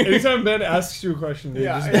 Anytime Ben asks you a question, dude,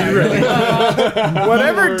 just be yeah. ready.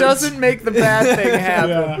 Whatever Words. doesn't make the bad thing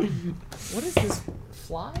happen. Yeah. What is this?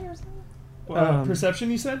 Fly or something?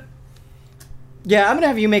 Perception, you said? Yeah, I'm gonna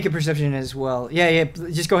have you make a perception as well. Yeah.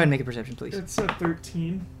 Just go ahead and make a perception, please. It's a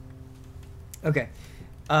 13. Okay.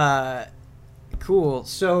 Cool.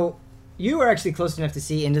 So you are actually close enough to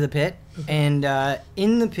see into the pit, and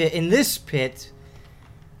in this pit,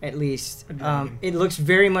 at least, A dragon. it looks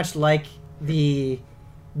very much like the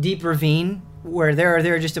deep ravine where there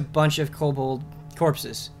are just a bunch of kobold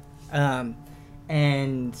corpses,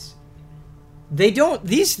 and they don't.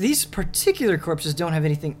 These particular corpses don't have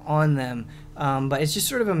anything on them, but it's just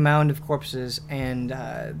sort of a mound of corpses, and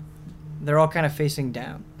they're all kind of facing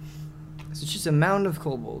down. So it's just a mound of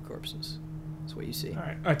kobold corpses. That's what you see.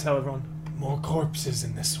 Alright, I tell everyone. More corpses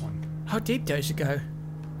in this one. How deep does it go?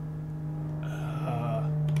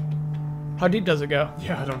 How deep does it go?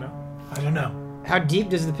 Yeah, I don't know. How deep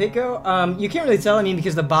does the pit go? You can't really tell. I mean,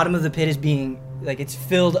 because the bottom of the pit is being it's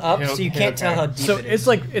filled up, Yeah, so you okay, can't tell okay. how deep So it is. it's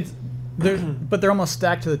like but they're almost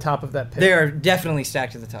stacked to the top of that pit. They are definitely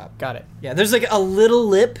stacked to the top. Got it. Yeah, there's like a little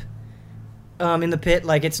lip in the pit,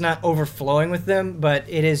 like it's not overflowing with them, but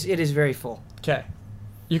it is very full. Okay.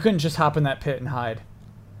 You couldn't just hop in that pit and hide.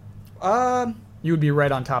 Um, You would be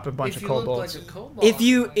right on top of a bunch If of you look kobolds. like a kobold. if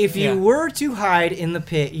you Yeah. were to hide in the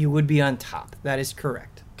pit, you would be on top. That is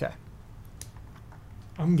correct. Okay.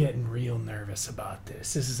 I'm getting real nervous about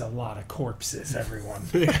this. This is a lot of corpses, everyone.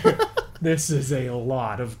 This is a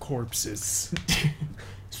lot of corpses.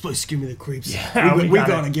 This place give me the creeps. Yeah, we we got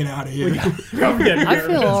gotta it. get out of here. I'm getting I feel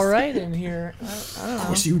nervous. all right in here. I Of don't know.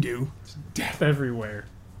 course you do. Death everywhere.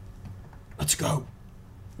 Let's go.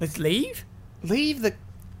 Let's leave? Leave the.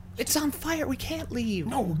 It's on fire. We can't leave.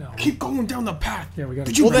 No, No. keep going down the path. Yeah, we got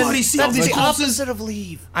Did you Well, then already see all that's these the corpses? opposite of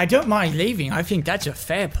leave. I don't mind leaving. I think that's a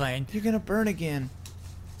fair plan. You're gonna burn again.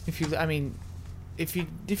 If you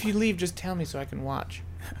leave, just tell me so I can watch.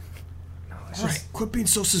 No, it's All right, just quit being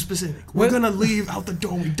so specific. We're gonna leave out the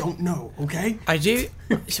door we don't know, okay? I do.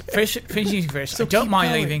 First things first. So I don't keep mind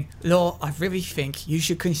going. leaving. Law, I really think you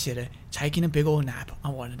should consider taking a big old nap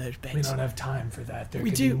on one of those we beds. don't have time for that. There We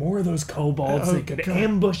could do. be more of those kobolds. Oh, They could God.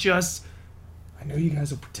 ambush us. I know you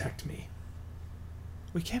guys will protect me.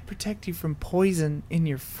 We can't protect you from poison in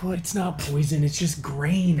your foot. It's not poison. It's just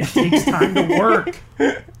grain. It takes time to work.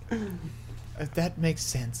 That makes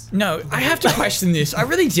sense. No, I have to question this. I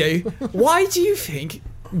really do. Why do you think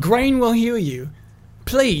grain will heal you?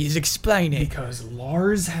 Please explain it. Because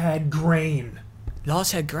Lars had grain.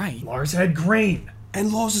 Lars had grain. Lars had grain.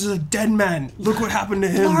 And Lars is a dead man. Look what happened to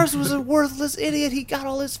him. Lars was a worthless idiot. He got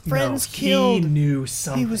all his friends No, killed. He knew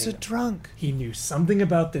something. He was a drunk. He knew something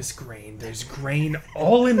about this grain. There's grain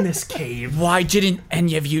all in this cave. Why didn't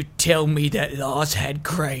any of you tell me that Lars had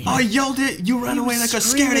grain? I yelled it. You ran He away was like a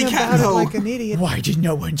screaming scaredy cat. about it No. like an idiot. Why did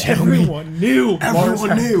no one tell me? Everyone knew. Lars Everyone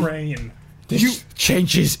had knew. grain. This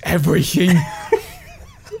changes everything.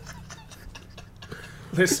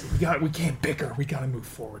 Listen, we can't bicker. We gotta move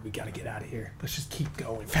forward. We gotta get out of here. Let's just keep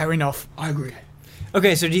going. Fair enough. I agree.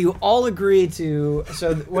 Okay, so do you all agree to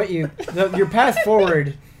your path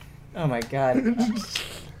forward? Oh my god. I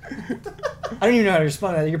don't even know how to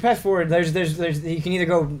respond to that. Your path forward, there's you can either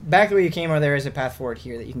go back the way you came or there is a path forward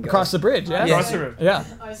here that you can go. Across the bridge, yeah? Yeah. Across the river. Yeah.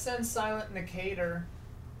 I send Silent Nicator.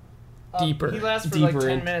 Deeper. He lasts for like Deeper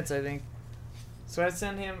 10 in. minutes, I think. So I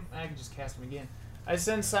send him. I can just cast him again. I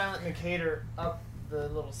send Silent Nicator up the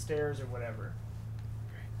little stairs or whatever.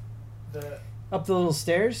 Up the little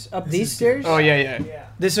stairs? Up This these is- stairs? Oh, yeah.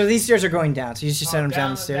 Yeah. So these stairs are going down, so you just send them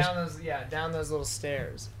down the stairs? Down those little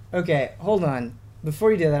stairs. Okay, hold on.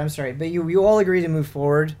 Before you do that, I'm sorry, but you all agree to move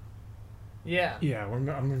forward. Yeah. Yeah,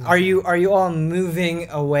 I'm Are you all moving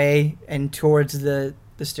away and towards the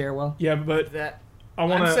the stairwell. Yeah, but That I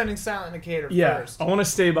want I'm to. sending Silent Nicator Yeah, first. I want to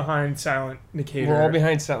stay behind Silent Nicator. We're all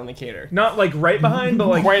behind Silent Nicator. Not like right behind, but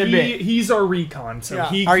like Quite a bit. he's our recon, so Yeah.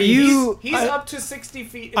 he. Are you? He's up to 60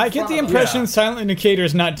 feet. In I get front the of us. impression Yeah. Silent Indicator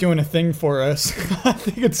is not doing a thing for us. I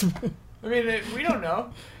think it's. I mean, we don't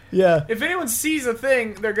know. Yeah. If anyone sees a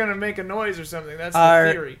thing, they're gonna make a noise or something. That's Are-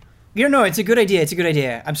 the theory. You know, it's a good idea. It's a good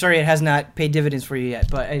idea. I'm sorry it has not paid dividends for you yet,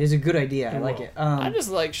 but it is a good idea. I like it. I just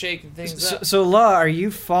like shaking things So, up. so Law, are you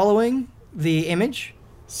following the image?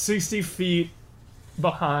 60 feet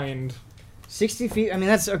behind. 60 feet. I mean,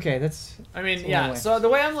 that's okay. That's I mean, It's a long yeah. way. So the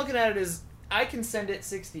way I'm looking at it is, I can send it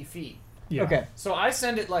 60 feet. Yeah. okay. So I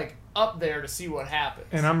send it like up there to see what happens.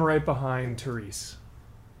 And I'm right behind Therese.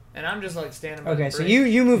 And I'm just like standing. By Okay. the So bridge.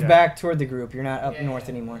 you move Yeah. back toward the group. You're not up Yeah, north yeah,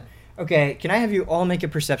 anymore. yeah. Okay. Can I have you all make a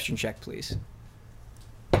perception check, please?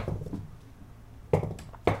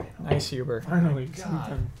 Nice Huber. Finally. God.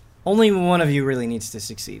 sometime. Only one of you really needs to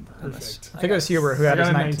succeed. on this. Perfect. I think it was Huber who had I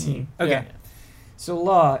his got a 19. Okay. Yeah. So,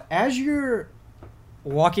 Law, as you're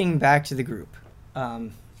walking back to the group,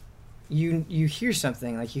 you hear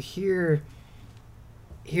something. Like you hear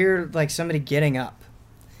like somebody getting up,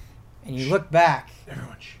 and you look back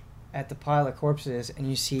Everyone, shh. at the pile of corpses, and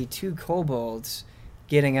you see two kobolds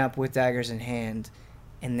getting up with daggers in hand,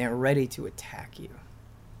 and they're ready to attack you.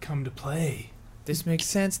 Come to play. This makes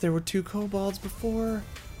sense. There were 2 kobolds before.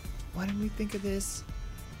 Why didn't we think of this?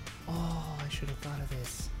 Oh, I should have thought of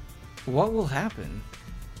this. What will happen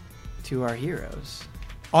to our heroes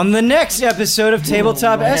on the next episode of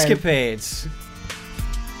Tabletop man. Escapades?